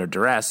does under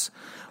duress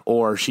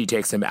or she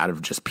takes them out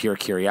of just pure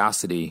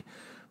curiosity,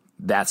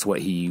 that's what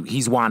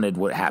he's wanted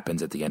what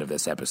happens at the end of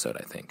this episode,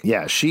 I think.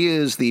 Yeah, she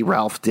is the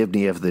Ralph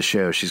Dibny of the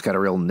show. She's got a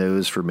real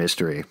nose for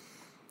mystery.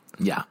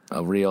 Yeah,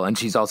 and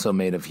she's also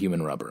made of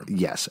human rubber.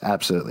 Yes,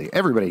 absolutely.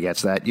 Everybody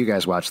gets that. You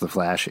guys watch The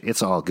Flash.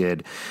 It's all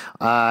good.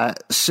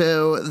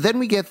 So then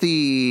we get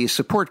the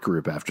support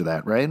group after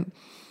that, right?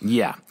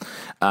 Yeah.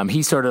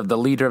 He's sort of the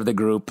leader of the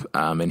group,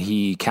 and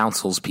he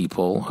counsels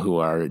people who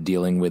are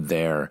dealing with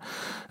their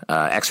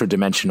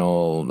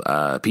extra-dimensional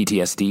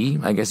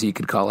PTSD, I guess you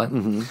could call it.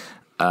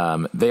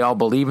 They all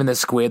believe in the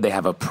squid. They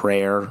have a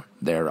prayer,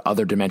 their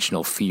other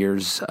dimensional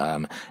fears.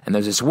 And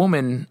there's this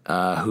woman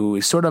who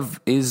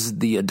is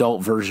the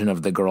adult version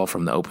of the girl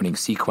from the opening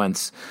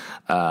sequence,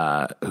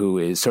 who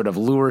is sort of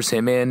lures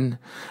him in.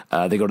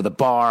 They go to the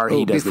bar.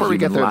 Before we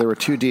get there, there were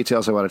two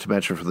details I wanted to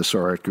mention for the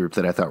Sorart group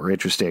that I thought were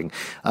interesting.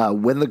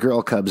 When the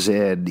girl comes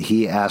in,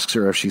 he asks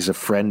her if she's a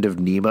friend of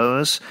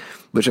Nemo's,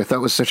 which I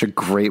thought was such a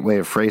great way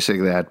of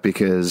phrasing that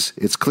because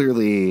it's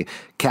clearly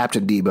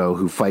Captain Nemo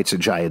who fights a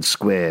giant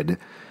squid.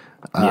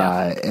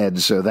 And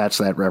so that's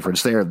that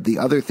reference there. The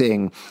other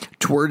thing,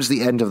 towards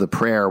the end of the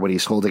prayer, when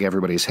he's holding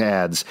everybody's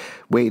hands,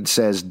 Wade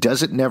says,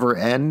 "Does it never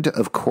end?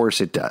 Of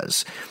course it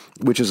does,"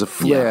 which is a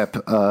flip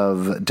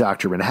of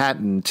Dr.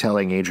 Manhattan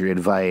telling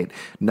Adrian Veidt,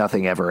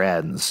 "Nothing ever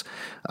ends."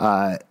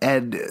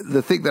 And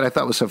the thing that I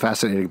thought was so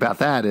fascinating about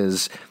that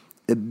is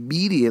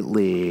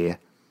immediately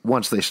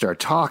once they start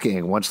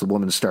talking, once the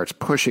woman starts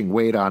pushing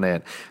Wade on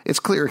it, it's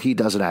clear he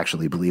doesn't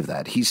actually believe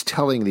that. He's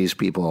telling these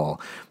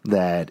people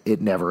that it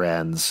never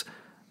ends,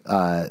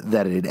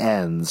 that it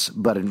ends.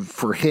 But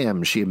for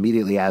him, she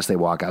immediately, as they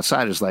walk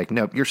outside, is like,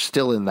 nope, you're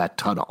still in that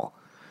tunnel.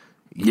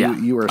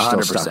 You are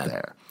still 100%. Stuck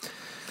there.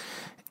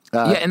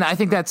 And I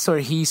think that's sort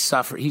of he's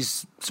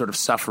sort of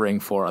suffering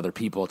for other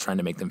people, trying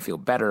to make them feel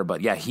better. But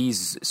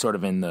he's sort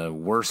of in the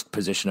worst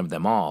position of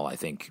them all, I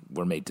think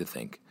we're made to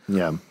think.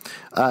 Yeah.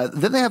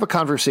 Then they have a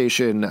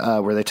conversation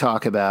where they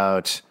talk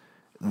about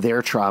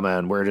their trauma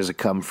and where does it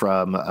come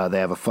from. They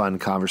have a fun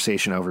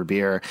conversation over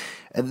beer.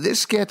 And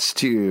this gets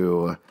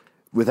to,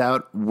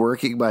 without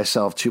working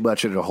myself too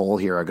much into a hole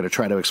here, I'm going to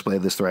try to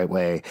explain this the right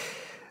way.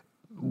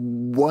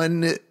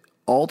 One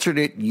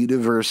alternate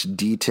universe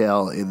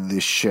detail in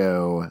this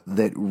show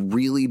that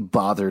really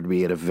bothered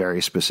me in a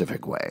very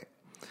specific way.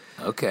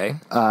 Okay.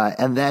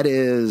 And that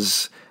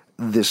is,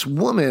 this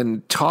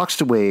woman talks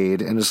to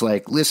Wade and is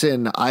like,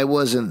 listen, I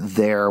wasn't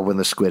there when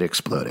the squid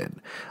exploded.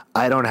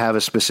 I don't have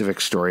a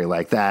specific story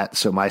like that,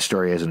 so my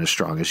story isn't as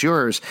strong as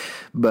yours,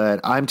 but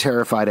I'm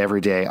terrified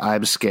every day.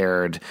 I'm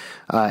scared.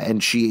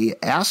 And she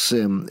asks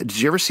him, did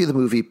you ever see the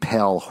movie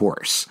Pale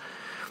Horse?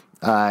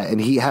 And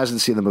he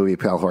hasn't seen the movie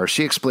Pale Horse.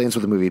 She explains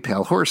what the movie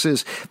Pale Horse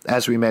is.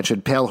 As we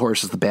mentioned, Pale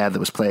Horse is the band that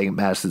was playing at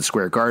Madison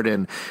Square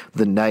Garden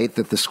the night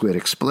that the squid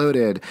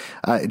exploded.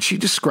 And she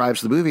describes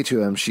the movie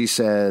to him. She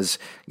says,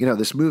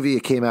 this movie,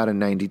 it came out in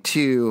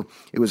 92.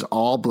 It was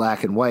all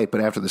black and white,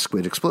 but after the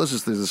squid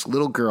explodes, there's this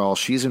little girl.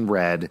 She's in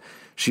red.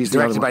 She's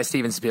directed by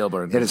Steven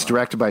Spielberg. And it's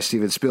directed by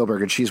Steven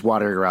Spielberg, and she's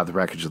wandering around the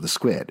wreckage of the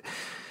squid.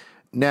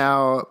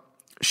 Now,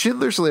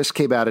 Schindler's List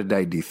came out in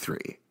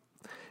 93.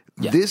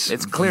 Yeah,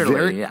 it's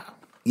clearly,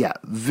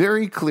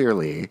 very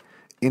clearly,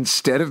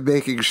 instead of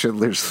making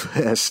Schindler's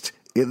List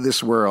in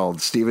this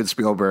world, Steven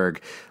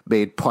Spielberg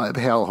made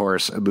Pale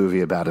Horse a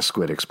movie about a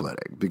squid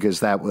exploding,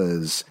 because that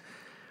was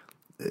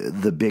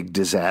the big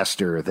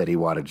disaster that he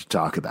wanted to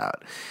talk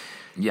about.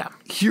 Yeah.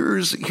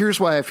 Here's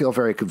why I feel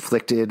very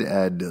conflicted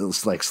and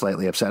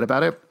slightly upset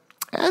about it.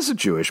 As a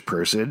Jewish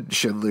person,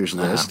 Schindler's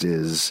List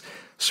is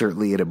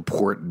certainly an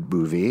important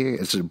movie.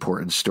 It's an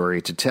important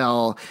story to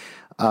tell.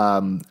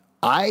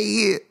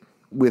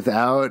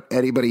 Without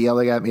anybody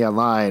yelling at me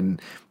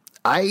online,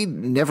 I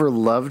never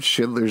loved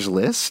Schindler's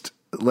List.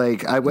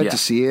 I went to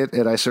see it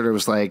and I sort of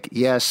was like,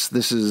 yes,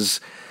 this is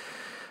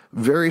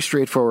very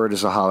straightforward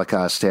as a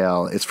Holocaust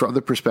tale. It's from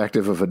the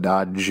perspective of a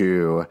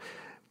non-Jew,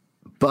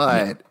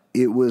 but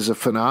it was a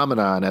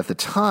phenomenon at the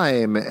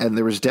time. And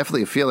there was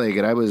definitely a feeling,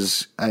 and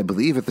I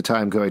believe at the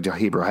time going to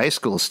Hebrew high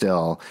school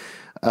still,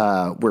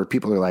 where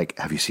people are like,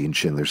 have you seen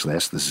Schindler's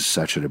List? This is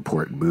such an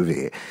important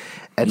movie.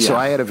 And so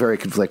I had a very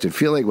conflicted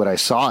feeling when I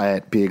saw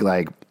it, being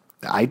like,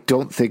 I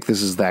don't think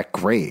this is that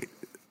great,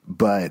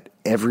 but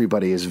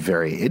everybody is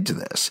very into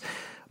this.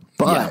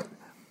 But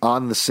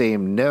on the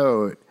same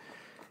note,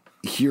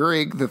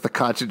 hearing that the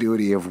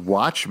continuity of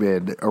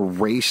Watchmen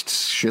erased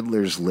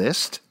Schindler's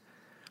List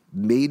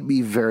made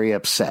me very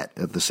upset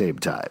at the same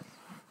time.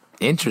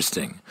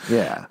 Interesting.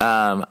 Yeah.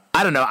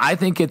 I don't know. I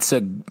think it's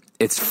a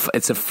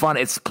fun.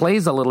 It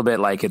plays a little bit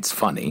like it's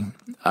funny,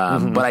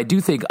 but I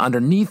do think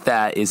underneath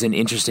that is an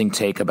interesting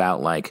take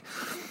about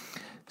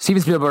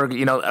Steven Spielberg.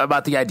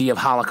 About the idea of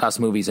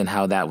Holocaust movies and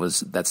how that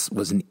was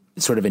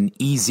sort of an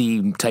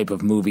easy type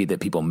of movie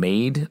that people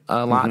made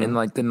a lot in the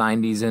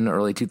 90s and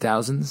early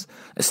 2000s.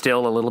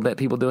 Still a little bit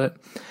people do it,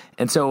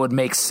 and so it would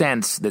make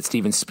sense that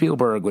Steven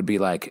Spielberg would be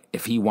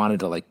if he wanted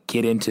to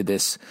get into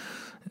this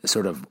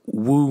sort of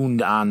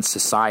wound on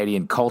society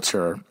and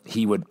culture,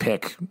 he would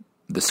pick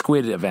the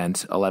squid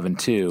event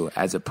 11/2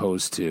 as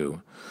opposed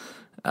to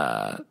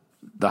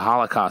the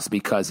Holocaust,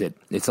 because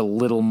it's a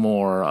little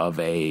more of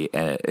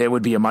it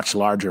would be a much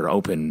larger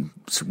open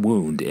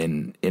wound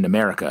in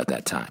America at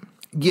that time.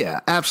 Yeah,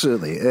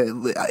 absolutely.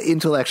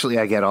 Intellectually,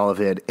 I get all of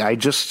it. I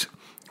just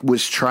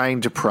was trying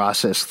to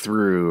process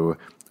through.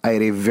 I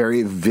had a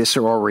very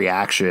visceral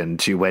reaction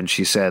to when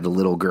she said a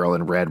little girl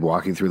in red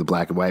walking through the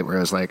black and white, where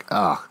I was like,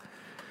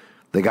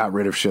 they got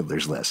rid of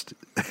Schindler's List,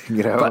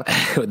 But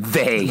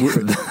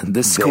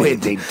the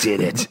squid, they did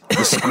it.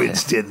 The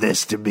squids did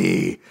this to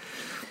me.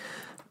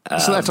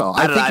 So that's all.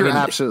 I think you're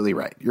absolutely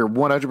right. You're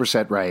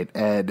 100% right.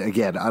 And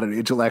again, on an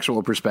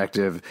intellectual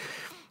perspective,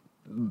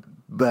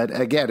 but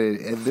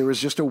again, there was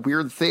just a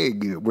weird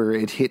thing where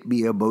it hit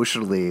me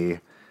emotionally.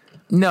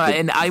 No,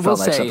 and I will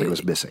say something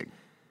was missing.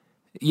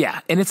 Yeah,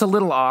 and it's a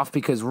little off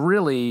because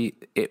really,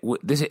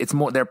 it's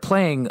more. They're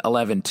playing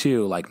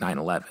 11/2 like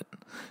 9/11.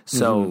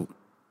 So.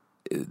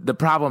 The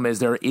problem is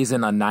there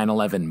isn't a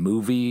 9/11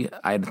 movie,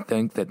 I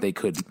think, that they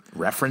could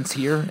reference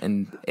here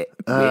and it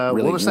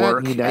really what was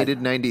work. That? United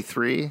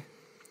 93?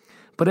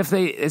 But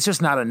it's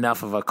just not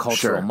enough of a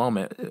cultural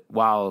moment,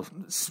 while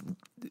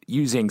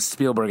using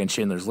Spielberg and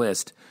Schindler's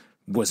List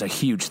was a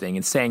huge thing.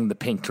 And saying the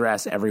pink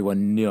dress,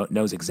 everyone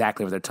knows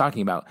exactly what they're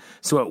talking about.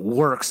 So it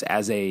works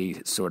as a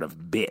sort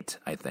of bit,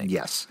 I think.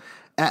 Yes.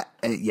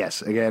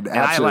 Yes, again,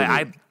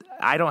 absolutely.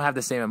 I don't have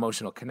the same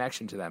emotional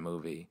connection to that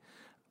movie.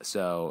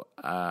 So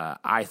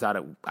I thought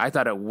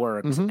it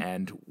worked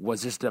and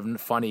was just a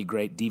funny,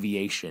 great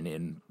deviation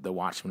in the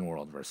Watchmen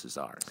world versus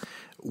ours.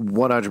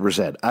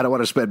 100%. I don't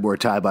want to spend more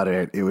time on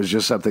it. It was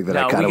just something that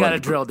I kind of we got to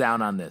drill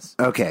down on this.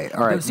 Okay,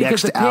 all right.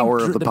 Next hour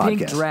of the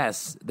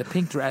podcast. The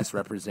pink dress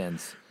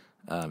represents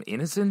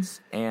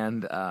innocence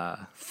and.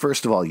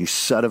 First of all, you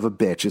son of a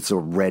bitch! It's a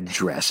red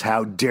dress.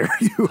 How dare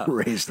you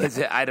erase that?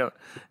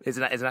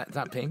 It's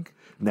not pink.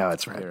 No,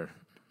 it's red.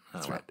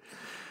 That's right.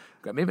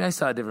 Maybe I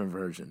saw a different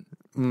version.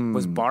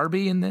 Was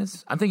Barbie in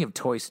this? I'm thinking of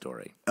Toy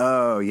Story.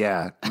 Oh,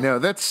 yeah. No,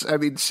 that's,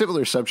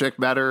 similar subject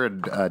matter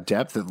and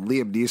depth. And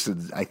Liam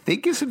Neeson, I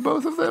think, is in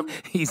both of them.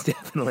 He's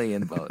definitely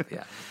in both,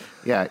 yeah.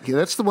 Yeah,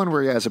 that's the one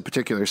where he has a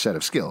particular set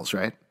of skills,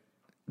 right?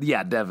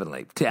 Yeah,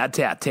 definitely.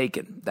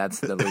 Taken. That's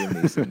the Liam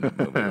Neeson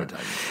movie we're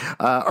talking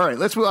about. All right,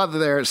 let's move on to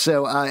there.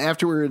 So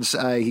afterwards,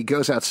 he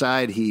goes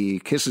outside. He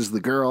kisses the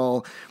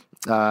girl.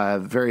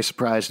 Very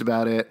surprised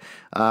about it.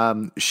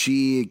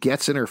 She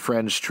gets in her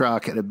friend's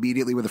truck, and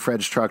immediately when the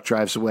friend's truck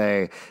drives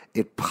away,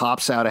 it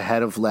pops out a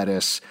head of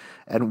lettuce,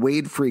 and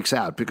Wade freaks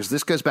out because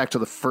this goes back to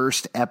the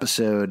first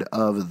episode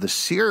of the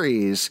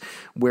series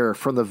where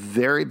from the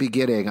very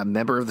beginning, a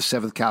member of the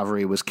 7th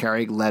Cavalry was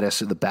carrying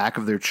lettuce in the back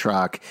of their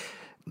truck,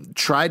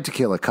 tried to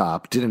kill a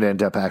cop, didn't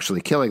end up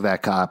actually killing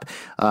that cop,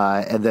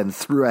 and then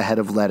threw a head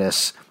of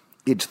lettuce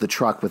into the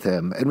truck with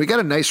him. And we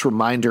got a nice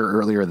reminder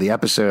earlier in the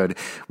episode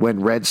when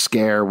Red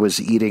Scare was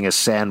eating a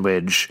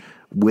sandwich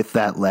with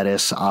that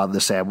lettuce on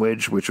the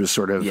sandwich, which was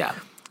sort of a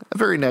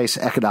very nice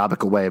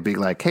economical way of being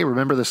like, hey,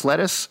 remember this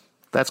lettuce?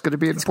 That's going to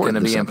be important.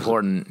 It's going to be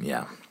important,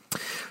 yeah.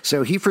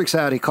 So he freaks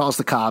out. He calls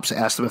the cops,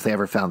 asks them if they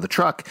ever found the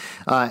truck,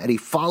 and he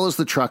follows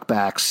the truck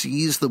back,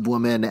 sees the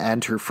woman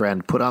and her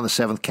friend put on the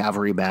 7th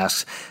Cavalry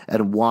masks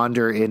and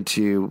wander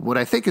into what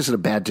I think is an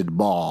abandoned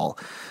mall.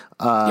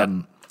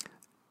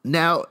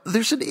 Now,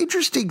 there's an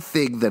interesting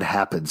thing that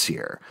happens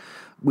here,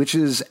 which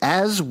is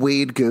as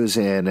Wade goes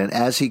in and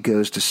as he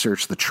goes to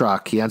search the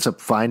truck, he ends up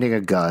finding a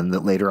gun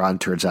that later on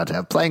turns out to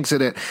have planks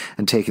in it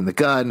and taking the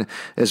gun,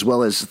 as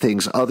well as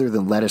things other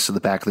than lettuce in the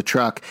back of the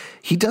truck.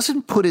 He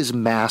doesn't put his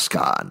mask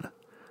on.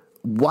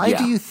 Why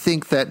do you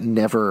think that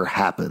never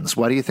happens?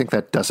 Why do you think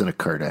that doesn't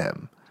occur to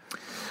him?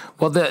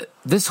 Well,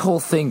 this whole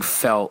thing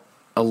felt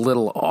a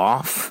little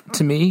off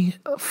to me.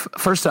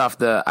 First off,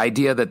 the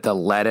idea that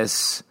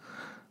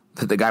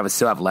that the guy would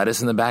still have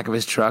lettuce in the back of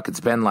his truck. It's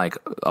been like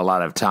a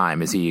lot of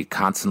time. Is he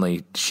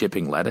constantly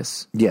shipping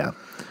lettuce? Yeah.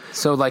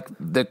 So like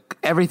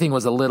everything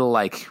was a little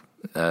like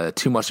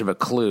too much of a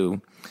clue.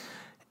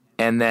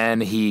 And then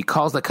he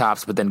calls the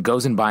cops, but then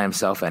goes in by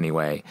himself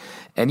anyway.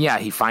 And yeah,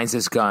 he finds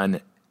this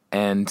gun.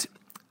 And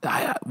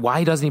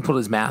why doesn't he put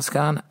his mask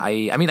on?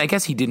 I mean, I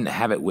guess he didn't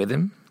have it with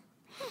him.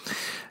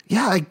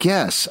 Yeah, I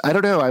guess. I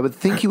don't know. I would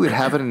think he would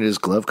have it in his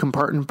glove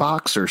compartment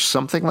box or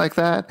something like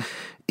that.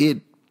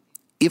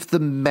 If the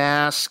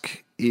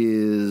mask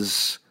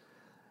is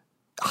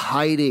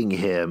hiding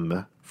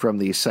him from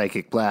these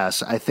psychic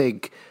blasts, I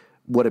think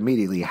what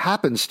immediately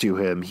happens to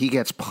him, he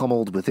gets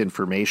pummeled with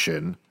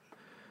information.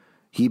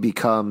 He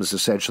becomes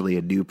essentially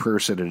a new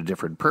person and a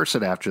different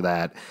person after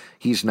that.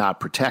 He's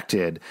not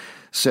protected.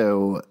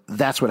 So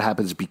that's what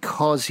happens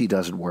because he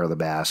doesn't wear the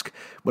mask.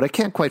 What I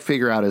can't quite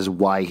figure out is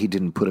why he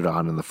didn't put it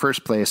on in the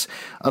first place,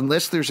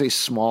 unless there's a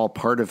small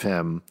part of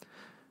him.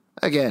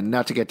 Again,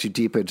 not to get too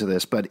deep into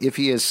this, but if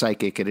he is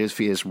psychic and if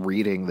he is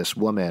reading this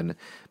woman,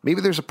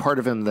 maybe there's a part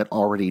of him that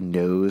already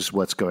knows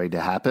what's going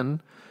to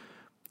happen,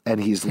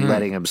 and he's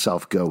letting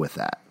himself go with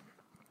that.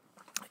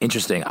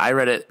 Interesting. I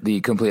read it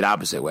the complete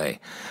opposite way.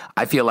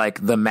 I feel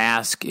like the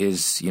mask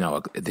is,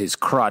 his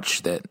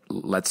crutch that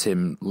lets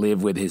him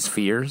live with his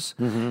fears.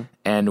 Mm-hmm.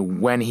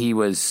 And when he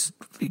was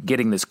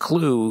getting this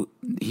clue,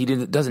 he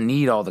doesn't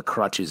need all the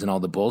crutches and all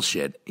the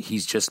bullshit.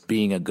 He's just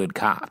being a good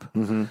cop.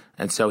 Mm-hmm.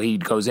 And so he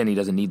goes in, he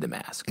doesn't need the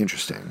mask.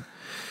 Interesting.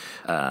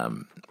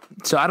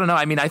 So I don't know.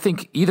 I mean, I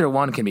think either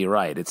one can be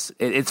right.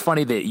 It's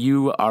funny that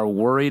you are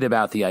worried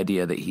about the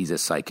idea that he's a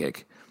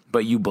psychic,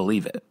 but you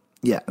believe it.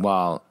 Yeah.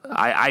 Well,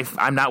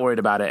 I'm not worried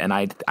about it, and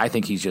I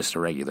think he's just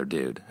a regular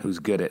dude who's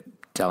good at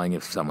telling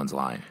if someone's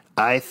lying.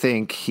 I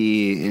think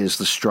he is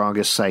the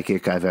strongest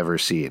psychic I've ever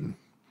seen.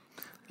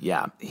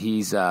 Yeah.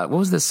 He's what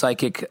was the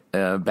psychic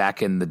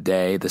back in the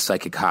day, the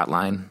psychic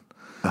hotline?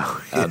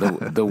 Oh, yeah.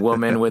 The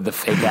woman with the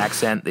fake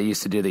accent that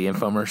used to do the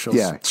infomercials.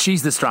 Yeah.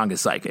 She's the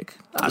strongest psychic.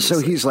 Obviously.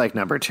 So he's like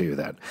number 2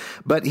 then.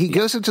 But he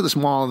goes into this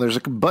mall, and there's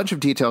a bunch of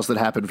details that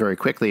happen very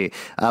quickly.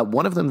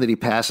 One of them that he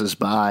passes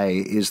by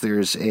is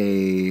there's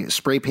a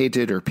spray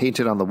painted or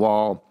painted on the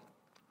wall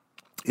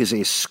is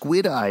a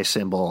squid eye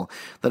symbol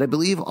that I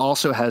believe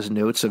also has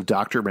notes of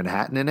Dr.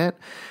 Manhattan in it.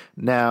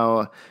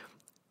 Now,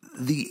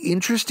 the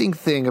interesting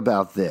thing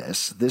about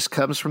this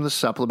comes from the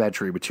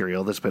supplementary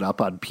material that's been up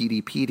on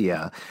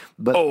PDpedia.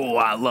 But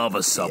I love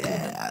a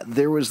supplement. Yeah,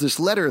 there was this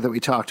letter that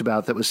we talked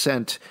about that was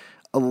sent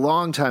a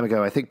long time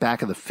ago, I think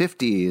back in the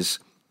 50s,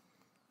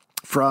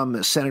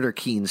 from Senator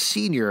Keene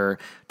Sr.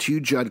 to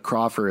Judd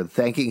Crawford,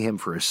 thanking him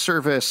for his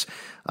service,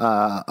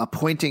 not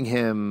appointing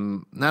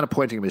him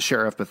as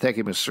sheriff, but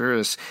thanking him for his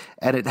service.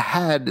 And it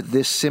had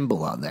this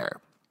symbol on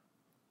there.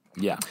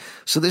 Yeah.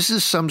 So this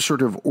is some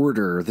sort of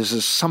order. This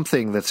is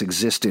something that's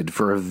existed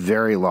for a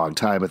very long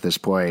time at this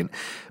point,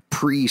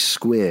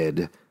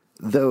 pre-squid,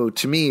 though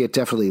to me it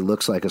definitely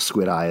looks like a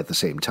squid eye at the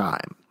same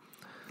time.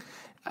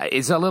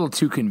 It's a little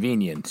too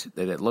convenient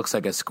that it looks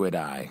like a squid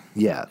eye.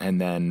 Yeah.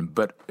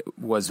 But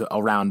was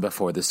around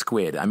before the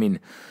squid. I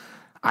mean,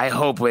 I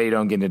hope we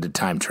don't get into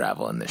time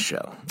travel in this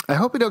show. I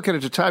hope we don't get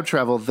into time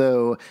travel,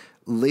 though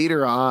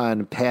later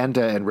on,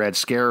 Panda and Red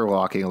Scare are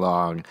walking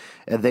along,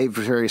 and they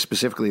very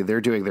specifically, they're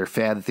doing their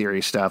fan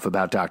theory stuff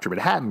about Dr.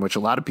 Manhattan, which a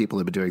lot of people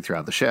have been doing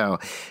throughout the show.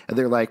 And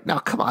they're like, no,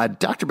 come on,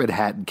 Dr.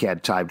 Manhattan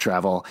can't time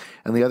travel.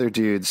 And the other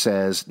dude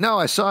says, no,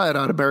 I saw it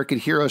on American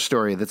Hero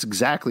Story. That's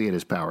exactly in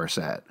his power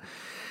set.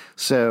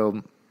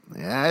 So,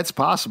 yeah, it's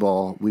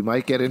possible we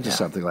might get into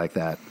something like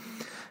that.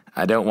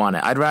 I don't want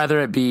it. I'd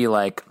rather it be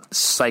like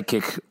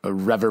psychic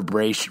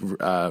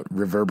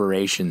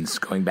reverberations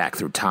going back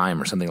through time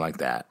or something like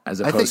that, as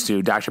opposed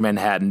to Dr.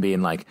 Manhattan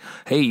being like,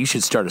 hey, you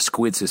should start a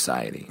squid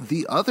society.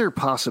 The other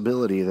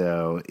possibility,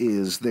 though,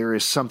 is there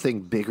is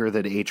something bigger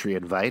than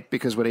Adrian Veidt,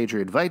 because what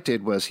Adrian Veidt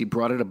did was he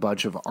brought in a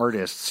bunch of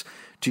artists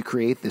to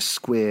create this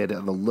squid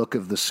and the look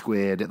of the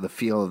squid and the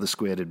feel of the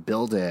squid and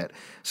build it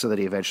so that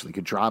he eventually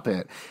could drop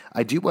it.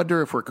 I do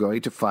wonder if we're going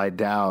to find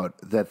out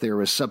that there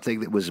was something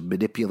that was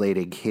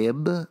manipulating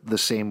him the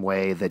same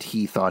way that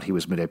he thought he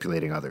was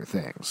manipulating other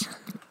things.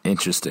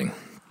 Interesting.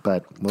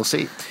 But we'll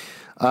see.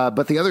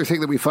 But the other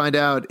thing that we find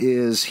out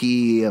is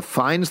he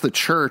finds the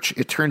church.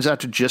 It turns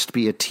out to just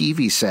be a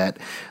TV set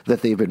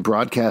that they've been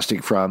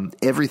broadcasting from.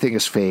 Everything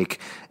is fake.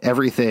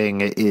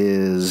 Everything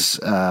is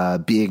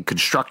being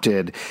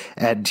constructed.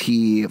 And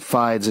he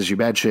finds, as you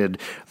mentioned,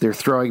 they're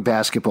throwing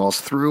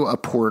basketballs through a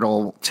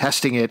portal,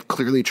 testing it,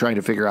 clearly trying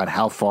to figure out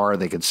how far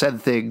they can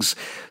send things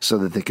so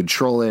that they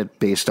control it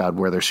based on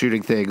where they're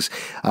shooting things.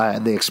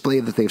 And they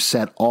explain that they've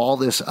set all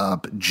this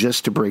up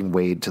just to bring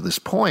Wade to this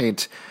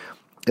point.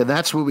 And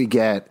that's when we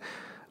get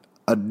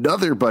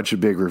another bunch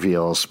of big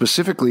reveals,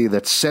 specifically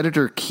that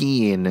Senator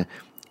Keene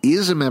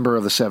is a member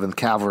of the 7th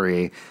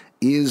Cavalry,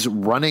 is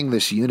running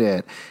this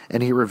unit,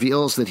 and he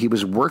reveals that he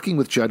was working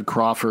with Judd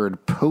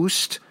Crawford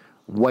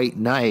post-White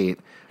Knight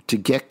to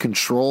get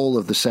control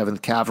of the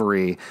 7th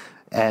Cavalry,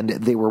 and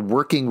they were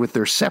working with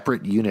their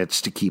separate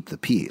units to keep the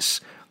peace,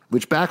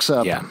 which backs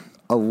up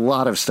a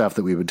lot of stuff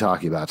that we've been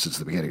talking about since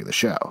the beginning of the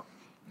show.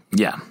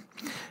 Yeah.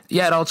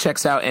 Yeah, it all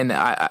checks out, and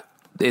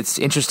it's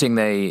interesting.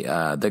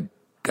 The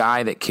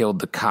guy that killed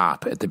the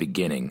cop at the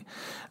beginning,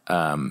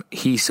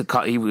 he just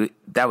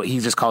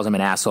calls him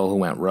an asshole who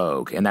went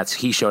rogue, and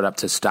he showed up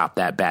to stop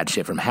that bad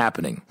shit from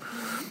happening.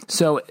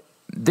 So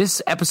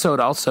this episode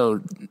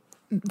also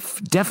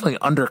definitely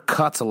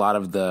undercuts a lot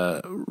of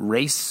the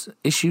race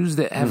issues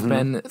that have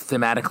been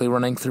thematically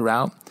running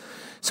throughout.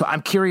 So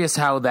I'm curious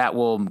how that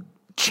will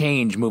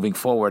change moving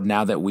forward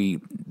now that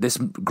this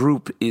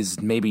group is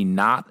maybe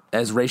not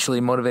as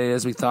racially motivated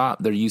as we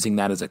thought. They're using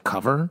that as a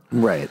cover.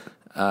 Right.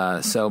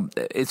 So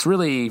it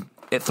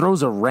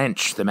throws a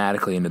wrench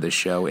thematically into this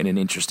show in an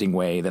interesting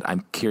way that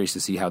I'm curious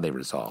to see how they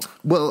resolve.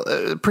 Well,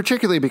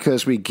 particularly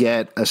because we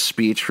get a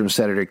speech from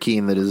Senator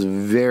Keene that is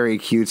very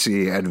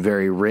cutesy and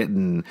very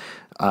written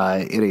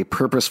in a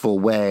purposeful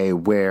way,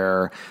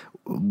 where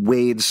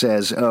Wade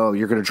says, oh,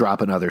 you're going to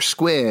drop another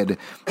squid.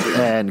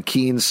 And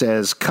Keene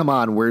says, come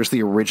on, where's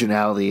the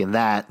originality in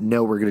that?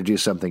 No, we're going to do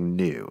something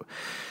new.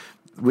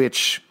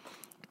 Which,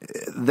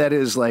 that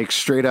is like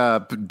straight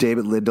up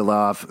David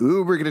Lindelof.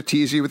 Ooh, we're going to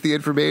tease you with the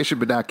information,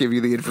 but not give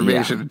you the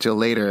information until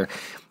later.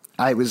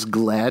 I was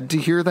glad to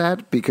hear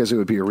that, because it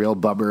would be a real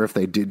bummer if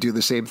they did do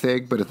the same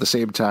thing. But at the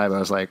same time, I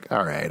was like,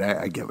 all right,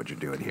 I get what you're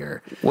doing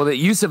here. Well, the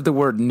use of the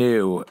word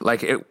new,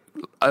 like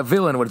a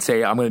villain would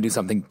say, I'm going to do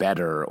something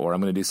better, or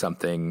I'm going to do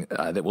something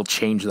that will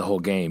change the whole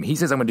game. He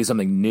says, I'm going to do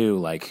something new,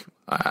 like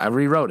I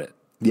rewrote it.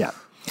 Yeah.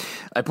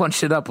 I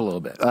punched it up a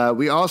little bit.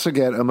 We also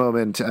get a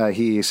moment,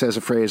 he says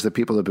a phrase that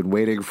people have been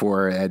waiting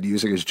for and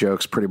using as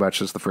jokes pretty much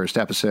since the first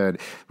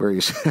episode, where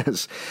he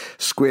says,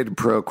 squid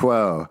pro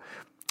quo.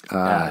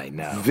 I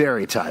know.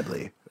 Very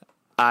timely.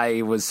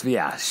 I was,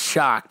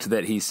 shocked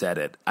that he said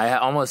it.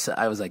 I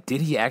was like,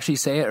 did he actually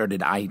say it, or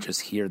did I just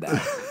hear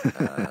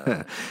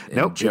that?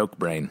 Nope. Joke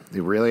brain.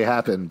 It really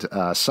happened.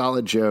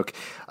 Solid joke.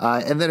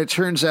 And then it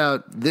turns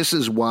out this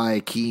is why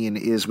Keene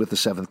is with the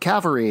 7th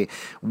Cavalry.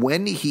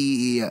 When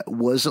he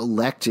was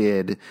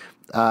elected,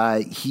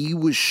 he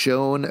was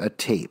shown a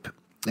tape.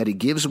 And he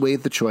gives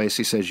Wade the choice.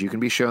 He says, you can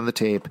be shown the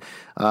tape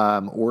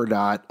or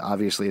not.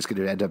 Obviously, it's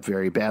going to end up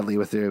very badly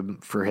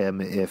for him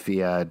if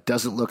he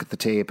doesn't look at the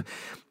tape.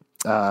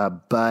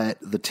 But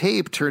the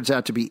tape turns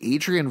out to be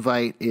Adrian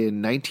Veidt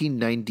in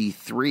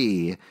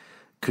 1993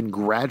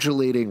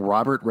 congratulating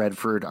Robert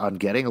Redford on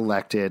getting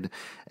elected,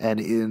 and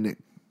in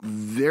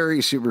very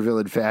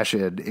supervillain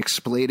fashion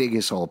explaining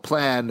his whole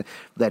plan,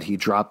 that he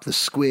dropped the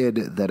squid,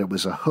 that it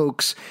was a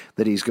hoax,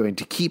 that he's going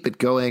to keep it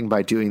going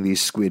by doing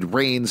these squid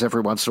rains every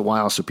once in a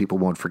while so people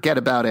won't forget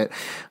about it.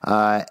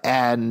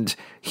 And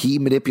he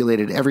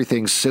manipulated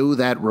everything so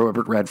that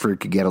Robert Redford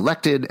could get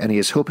elected, and he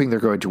is hoping they're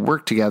going to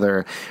work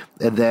together.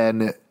 And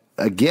then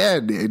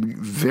again, in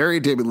very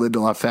David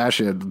Lindelof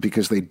fashion,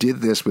 because they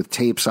did this with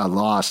tapes on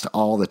Lost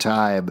all the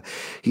time,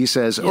 he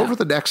says, over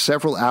the next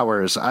several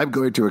hours, I'm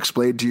going to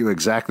explain to you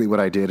exactly what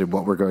I did and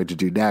what we're going to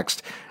do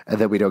next. And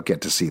then we don't get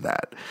to see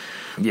that.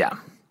 Yeah.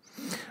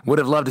 Would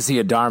have loved to see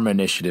a Dharma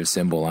Initiative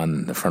symbol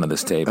on the front of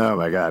this tape. Oh,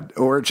 my God.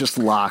 Or just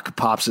Locke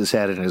pops his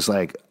head and is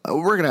like, oh,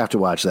 we're going to have to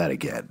watch that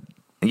again.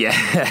 Yeah.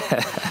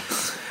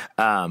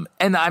 And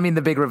I mean,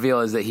 the big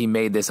reveal is that he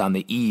made this on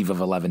the eve of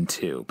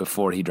 11/2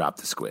 before he dropped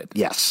the squid.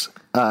 Yes.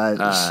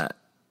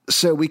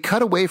 So we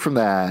cut away from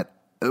that.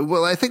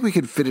 Well, I think we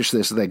could finish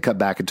this and then come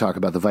back and talk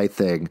about the Veidt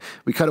thing.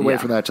 We cut away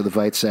from that to the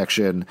Veidt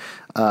section.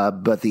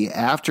 But the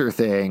after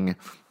thing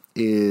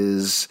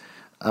is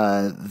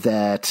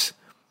that.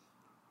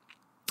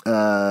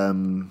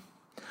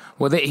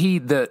 What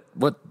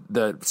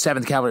the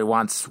 7th Cavalry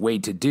wants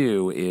Wade to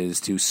do is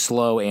to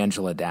slow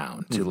Angela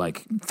down, to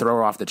like throw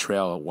her off the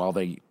trail while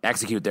they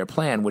execute their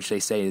plan, which they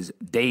say is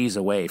days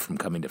away from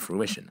coming to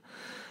fruition.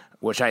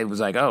 Which I was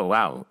like, oh,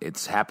 wow,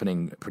 it's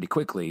happening pretty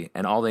quickly,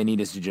 and all they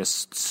need is to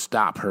just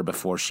stop her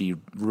before she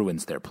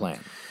ruins their plan.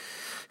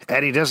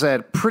 And he does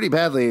that pretty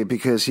badly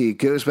because he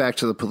goes back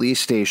to the police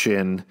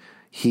station.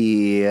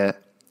 He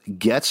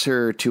gets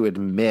her to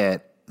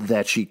admit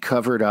that she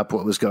covered up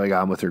what was going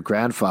on with her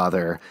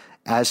grandfather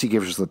as he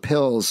gives her the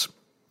pills,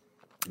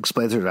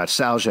 explains her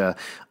nostalgia.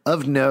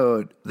 Of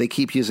note, they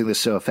keep using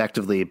this so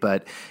effectively,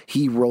 but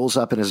he rolls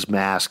up in his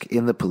mask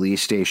in the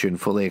police station,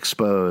 fully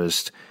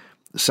exposed,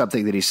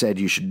 something that he said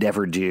you should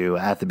never do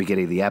at the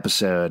beginning of the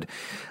episode.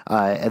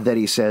 And then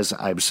he says,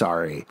 I'm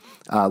sorry.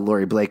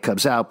 Laurie Blake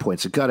comes out,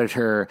 points a gun at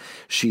her.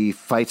 She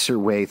fights her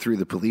way through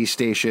the police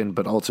station,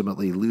 but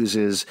ultimately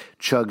loses,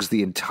 chugs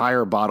the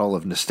entire bottle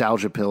of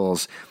nostalgia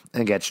pills,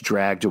 and gets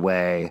dragged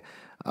away,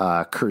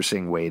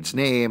 cursing Wade's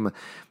name.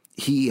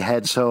 He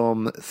heads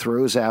home,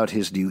 throws out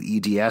his new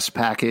EDS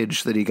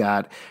package that he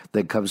got,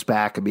 then comes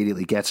back,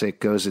 immediately gets it,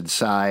 goes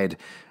inside,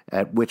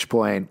 at which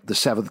point the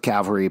 7th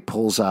Cavalry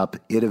pulls up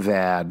in a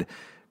van,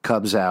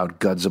 comes out,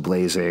 guns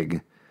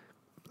a-blazing,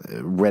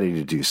 ready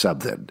to do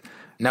something.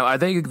 Now, are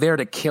they there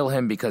to kill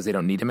him because they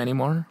don't need him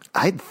anymore?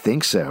 I'd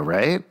think so,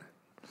 right?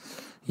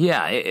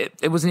 Yeah,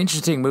 it was an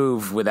interesting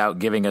move without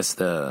giving us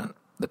the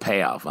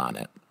payoff on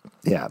it.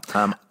 Yeah.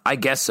 I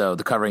guess so.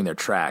 The covering their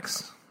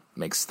tracks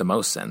makes the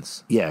most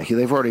sense. Yeah,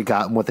 they've already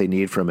gotten what they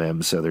need from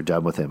him, so they're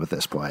done with him at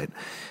this point.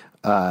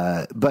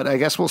 But I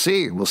guess we'll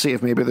see. We'll see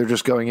if maybe they're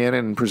just going in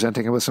and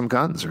presenting him with some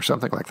guns or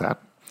something like that.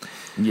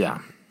 Yeah.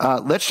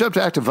 Let's jump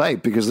back to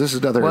Veidt because this is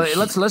another. Well,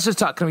 let's just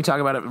talk. Can we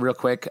talk about it real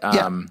quick?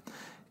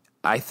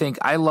 I think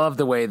I love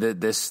the way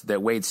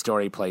that Wade's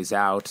story plays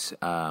out.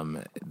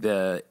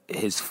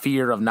 His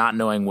fear of not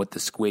knowing what the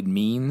squid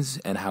means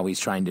and how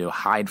he's trying to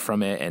hide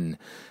from it and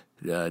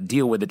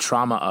deal with the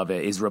trauma of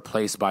it is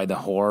replaced by the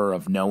horror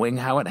of knowing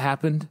how it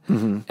happened.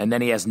 Mm-hmm. And then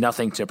he has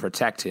nothing to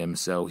protect him,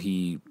 so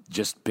he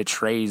just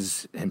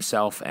betrays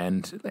himself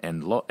and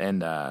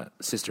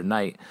Sister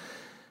Night,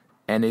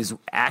 and is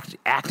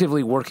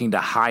actively working to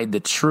hide the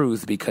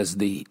truth because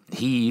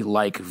he,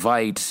 like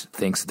Veidt,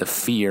 thinks the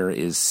fear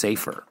is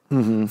safer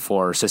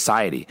for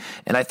society.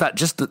 And I thought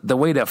just the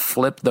way to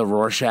flip the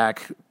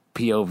Rorschach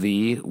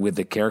POV with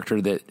the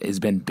character that has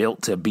been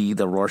built to be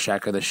the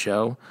Rorschach of the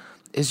show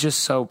is just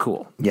so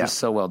cool. Yeah. It's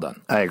so well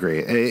done. I agree.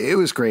 It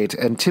was great.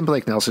 And Tim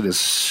Blake Nelson is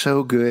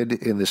so good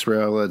in this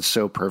role and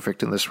so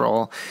perfect in this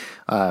role.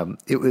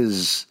 It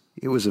was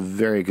a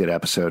very good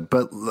episode.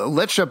 But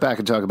let's jump back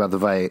and talk about the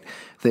Veidt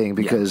thing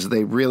because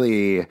they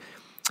really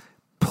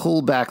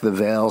pull back the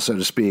veil, so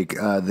to speak,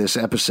 this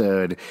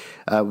episode.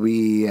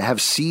 We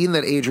have seen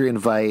that Adrian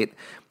Veidt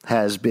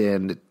has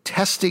been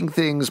testing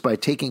things by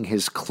taking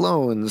his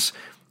clones,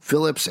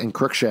 Phillips and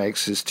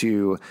Crookshanks, his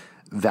two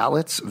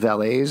valets.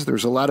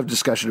 There's a lot of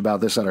discussion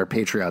about this on our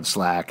Patreon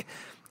Slack.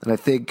 And I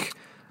think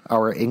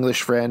our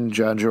English friend,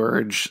 John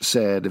George,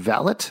 said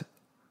valet.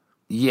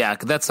 Yeah,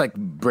 that's like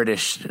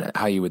British,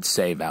 how you would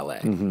say valet.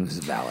 Mm-hmm. This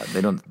is valet.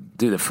 They don't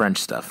do the French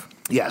stuff.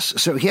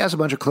 Yes. So he has a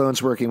bunch of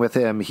clones working with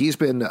him. He's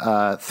been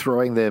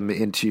throwing them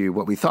into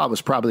what we thought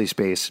was probably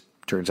space.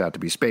 Turns out to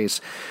be space,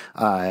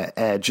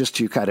 just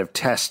to kind of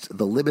test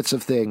the limits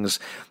of things.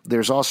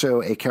 There's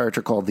also a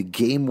character called the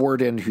Game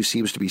Warden who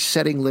seems to be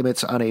setting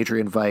limits on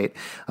Adrian Veidt,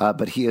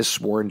 but he is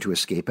sworn to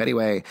escape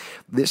anyway.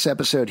 This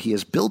episode, he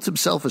has built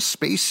himself a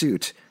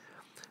spacesuit,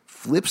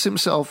 flips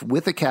himself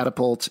with a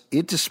catapult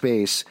into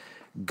space,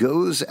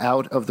 goes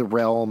out of the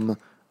realm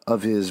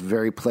of his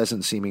very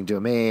pleasant-seeming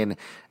domain,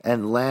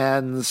 and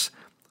lands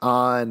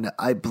on,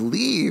 I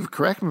believe,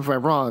 correct me if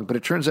I'm wrong, but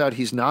it turns out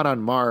he's not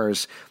on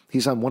Mars.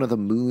 He's on one of the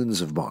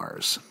moons of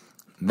Mars.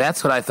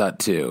 That's what I thought,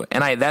 too.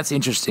 And that's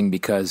interesting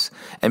because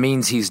it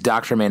means he's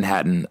Dr.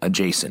 Manhattan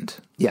adjacent.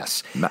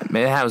 Yes.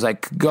 Manhattan was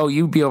like, go,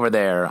 you be over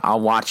there.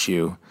 I'll watch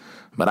you,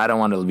 but I don't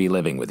want to be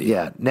living with you.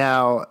 Yeah.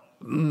 Now,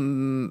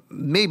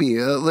 maybe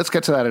let's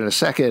get to that in a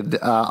second.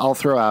 I'll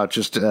throw out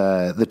just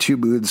the two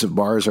moons of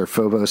Mars are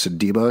Phobos and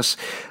Deimos.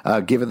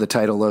 Given the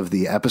title of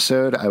the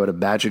episode, I would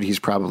imagine he's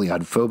probably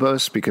on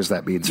Phobos because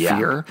that means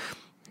fear.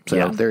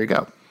 So there you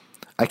go.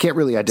 I can't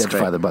really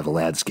identify them by the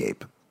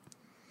landscape.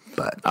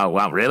 But oh,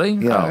 wow, really?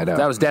 Yeah, I know.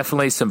 That was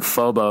definitely some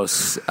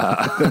Phobos,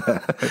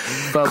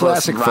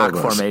 classic rock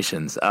Phobos.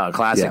 Formations.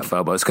 Classic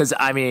Phobos. Because,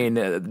 I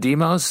mean,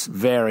 Deimos,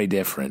 very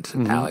different,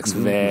 Alex,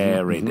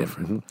 very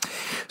different.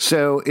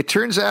 So it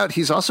turns out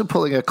he's also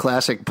pulling a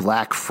classic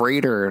Black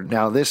Freighter.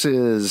 Now, this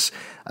is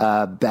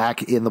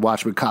back in the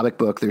Watchmen comic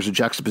book, there's a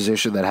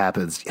juxtaposition that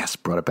happens. Yes,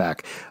 brought it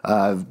back.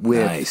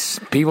 With nice.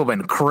 People have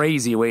been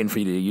crazy waiting for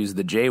you to use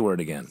the J word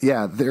again.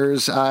 Yeah,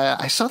 there's.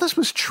 I saw this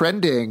was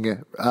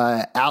trending.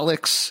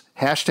 Alex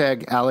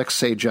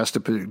say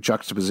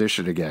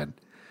juxtaposition again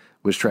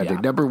was trending.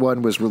 Yeah. Number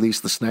 1 was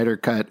release the Snyder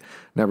Cut.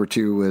 Number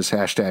 2 was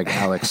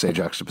Alex say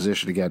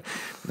juxtaposition again.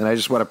 And I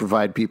just want to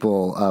provide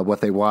people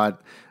what they want.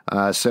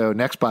 So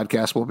next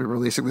podcast we'll be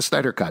releasing the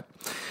Snyder Cut.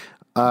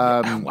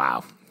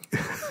 Wow.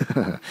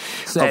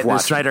 So the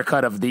Snyder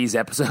Cut of these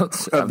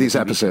episodes? Of these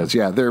episodes,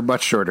 yeah. They're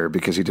much shorter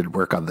because he didn't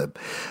work on them.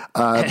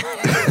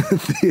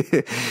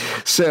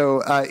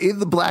 So in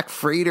the Black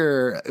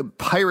Freighter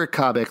pirate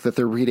comic that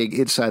they're reading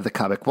inside the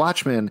comic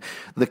Watchmen,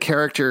 the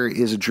character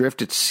is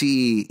adrift at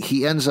sea.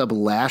 He ends up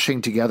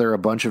lashing together a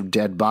bunch of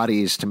dead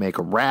bodies to make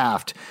a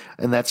raft,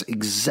 and that's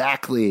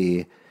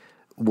exactly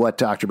what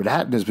Dr.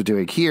 Manhattan has been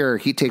doing here.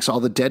 He takes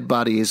all the dead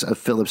bodies of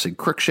Phillips and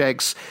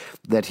Crookshanks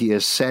that he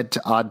has sent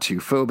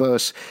onto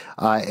Phobos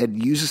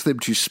and uses them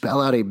to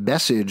spell out a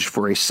message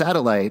for a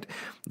satellite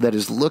that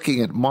is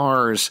looking at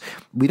Mars.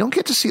 We don't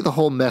get to see the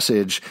whole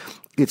message.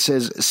 It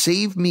says,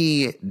 "Save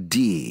me,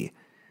 D."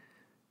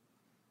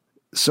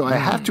 So I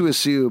have to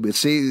assume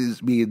it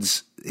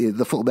means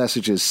the full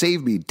message is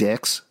 "Save me,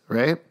 dicks,"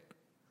 right?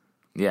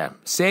 Yeah.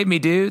 Save me,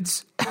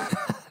 dudes.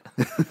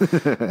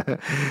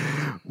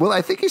 Well,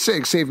 I think he's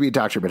saying "Save me,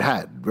 Dr.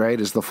 Manhattan,"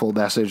 right? Is the full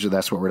message, and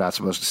that's what we're not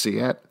supposed to see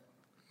yet?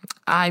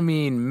 I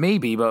mean,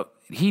 maybe, but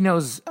he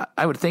knows.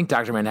 I would think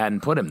Dr. Manhattan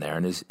put him there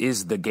and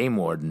is the game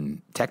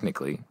warden,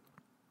 technically.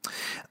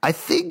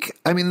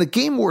 The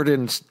Game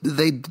Wardens,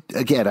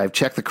 I've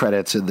checked the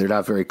credits, and they're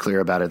not very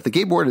clear about it. The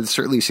Game Warden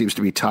certainly seems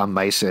to be Tom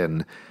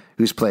Meissen,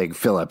 who's playing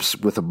Phillips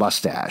with a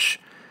mustache.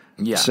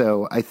 Yeah.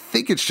 So I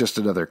think it's just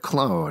another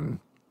clone.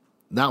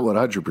 Not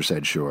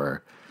 100%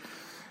 sure.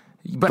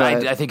 But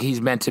I think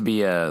he's meant to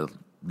be the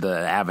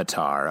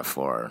avatar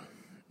for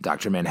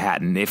Dr.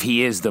 Manhattan if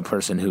he is the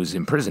person who's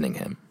imprisoning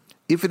him.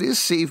 If it is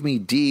Save Me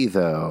D,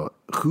 though,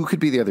 who could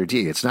be the other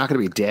D? It's not going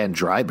to be Dan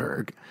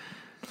Dreiberg.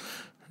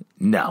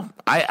 No.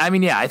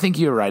 I think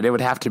you're right. It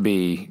would have to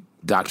be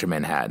Dr.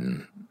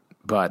 Manhattan.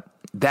 But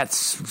that's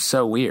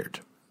so weird.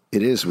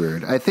 It is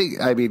weird.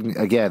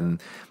 Again,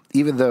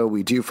 even though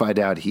we do find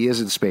out he is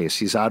in space,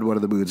 he's on one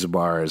of the moons of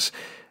Mars,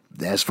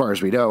 as far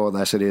as we know,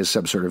 unless it is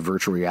some sort of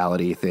virtual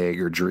reality thing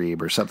or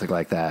dream or something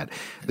like that,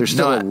 there's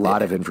still a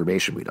lot of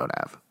information we don't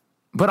have.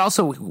 But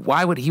also,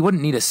 he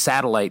wouldn't need a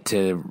satellite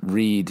to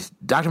read?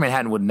 Dr.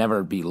 Manhattan would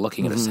never be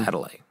looking at a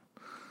satellite.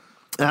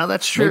 Now,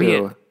 that's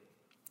true.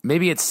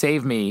 Maybe it's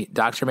Save Me.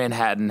 Dr.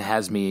 Manhattan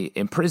has me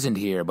imprisoned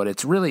here, but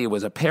it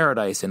was a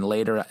paradise, and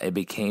later it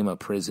became a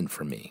prison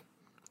for me.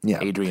 Yeah.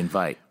 Adrian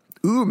Veidt.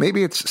 Ooh,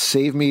 maybe it's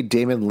Save Me,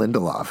 Damon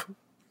Lindelof.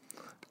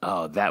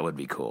 Oh, that would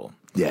be cool.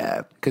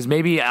 Yeah. Because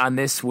maybe in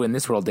this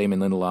world, Damon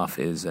Lindelof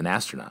is an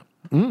astronaut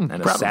and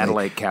a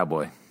satellite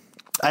cowboy.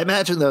 I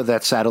imagine, though,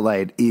 that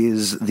satellite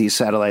is the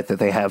satellite that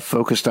they have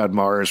focused on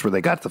Mars, where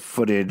they got the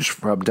footage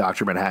from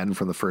Dr. Manhattan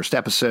from the first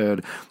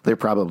episode. They're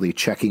probably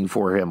checking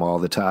for him all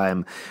the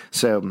time.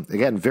 So,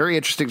 again, very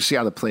interesting to see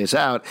how that plays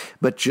out.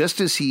 But just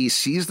as he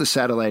sees the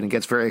satellite and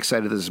gets very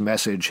excited that his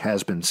message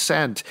has been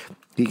sent,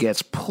 he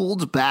gets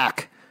pulled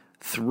back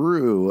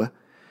through,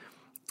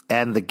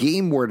 and the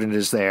Game Warden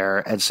is there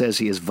and says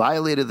he has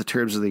violated the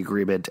terms of the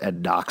agreement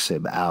and knocks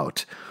him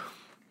out.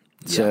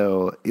 Yeah.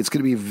 So it's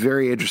going to be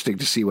very interesting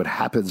to see what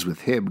happens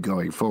with him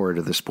going forward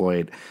at this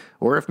point,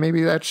 or if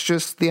maybe that's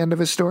just the end of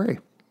his story.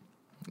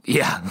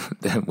 Yeah,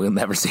 we'll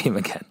never see him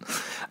again.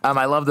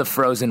 I love the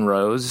frozen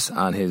rose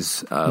on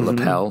his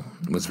lapel.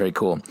 It was very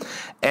cool.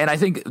 And I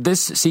think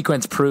this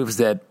sequence proves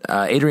that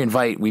Adrian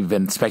Veidt, we've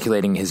been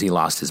speculating, has he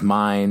lost his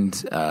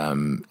mind?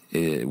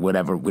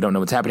 Whatever. We don't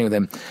know what's happening with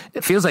him.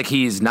 It feels like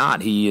he's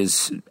not. He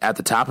is at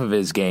the top of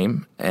his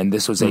game, and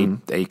this was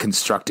a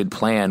constructed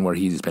plan where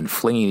he's been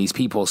flinging these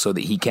people so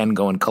that he can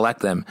go and collect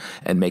them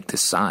and make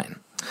this sign.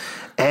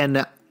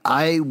 And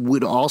I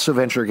would also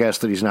venture a guess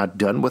that he's not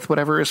done with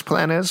whatever his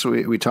plan is.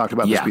 We talked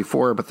about this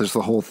before, but there's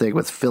the whole thing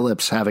with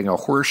Phillips having a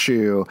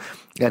horseshoe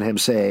and him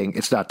saying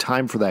it's not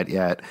time for that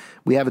yet.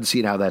 We haven't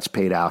seen how that's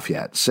paid off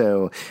yet.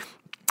 So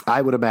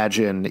I would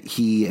imagine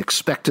he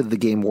expected the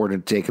Game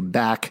Warden to take him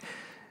back.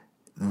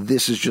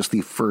 This is just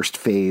the first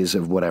phase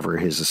of whatever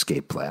his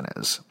escape plan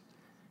is.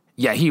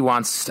 Yeah, he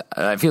wants.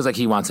 It feels like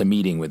he wants a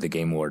meeting with the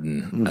Game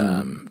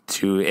Warden.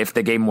 If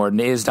the Game Warden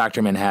is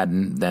Dr.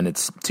 Manhattan, then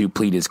it's to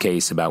plead his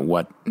case about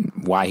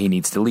why he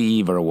needs to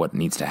leave or what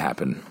needs to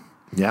happen.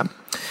 Yeah,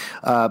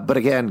 but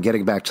again,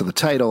 getting back to the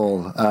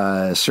title,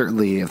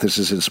 certainly if this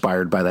is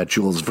inspired by that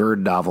Jules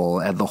Verne novel,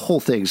 and the whole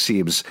thing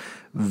seems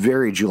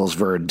very Jules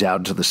Verne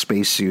down to the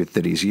spacesuit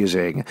that he's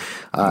using.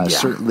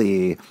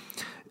 Certainly.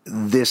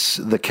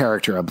 The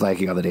character, I'm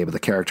blanking on the name of the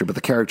character, but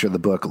the character in the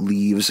book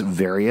leaves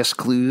various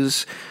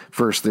clues.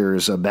 First,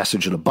 there's a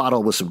message in a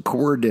bottle with some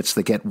coordinates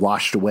that get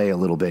washed away a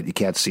little bit. You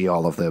can't see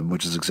all of them,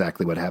 which is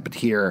exactly what happened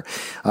here.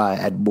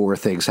 And more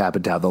things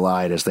happen down the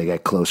line as they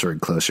get closer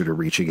and closer to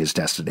reaching his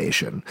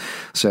destination.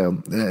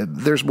 So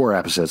there's more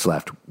episodes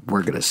left.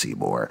 We're going to see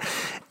more.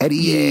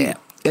 Eddie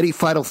Any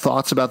final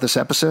thoughts about this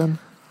episode?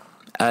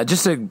 I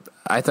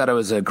thought it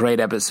was a great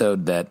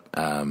episode that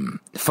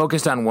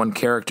focused on one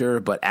character,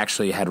 but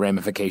actually had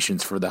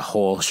ramifications for the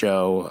whole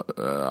show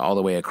all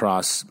the way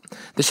across.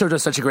 This show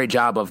does such a great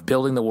job of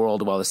building the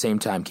world while at the same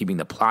time keeping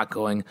the plot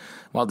going,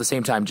 while at the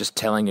same time just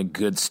telling a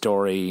good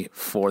story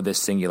for this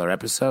singular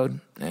episode,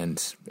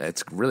 and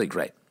it's really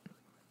great.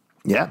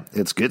 Yeah,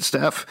 it's good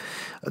stuff.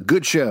 A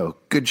good show.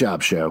 Good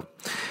job, show.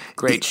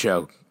 Great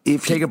show.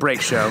 Take a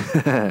break, show.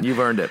 You've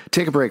earned it.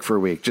 Take a break for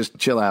a week. Just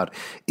chill out.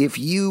 If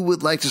you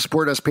would like to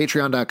support us,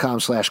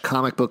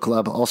 patreon.com/Comic Book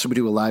Club. Also, we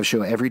do a live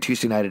show every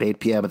Tuesday night at 8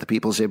 p.m. at the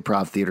People's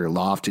Improv Theater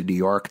Loft in New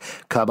York.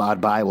 Come on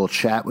by. We'll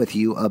chat with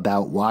you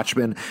about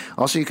Watchmen.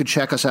 Also, you can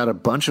check us out a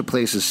bunch of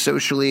places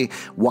socially.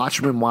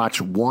 Watchmen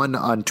Watch 1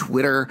 on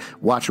Twitter.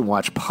 Watchmen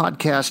Watch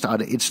Podcast on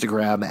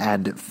Instagram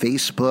and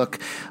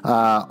Facebook.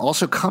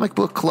 Also,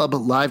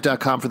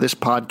 comicbookclublive.com for this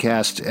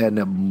podcast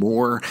and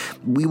more.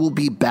 We will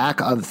be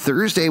back on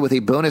Thursday with a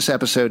bonus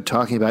episode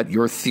talking about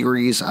your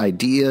theories,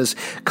 ideas,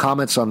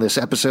 comments on this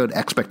episode,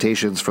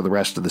 expectations for the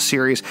rest of the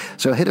series.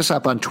 So hit us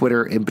up on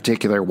Twitter, in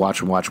particular,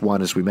 Watch and Watch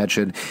 1, as we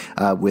mentioned,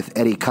 with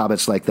any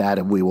comments like that,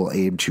 and we will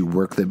aim to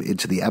work them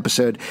into the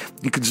episode.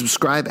 You can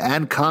subscribe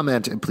and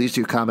comment, and please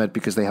do comment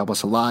because they help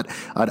us a lot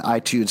on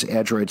iTunes,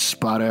 Android,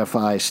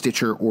 Spotify,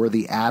 Stitcher, or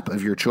the app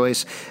of your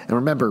choice. And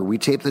remember, we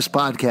taped this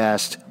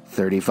podcast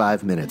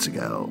 35 minutes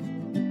ago.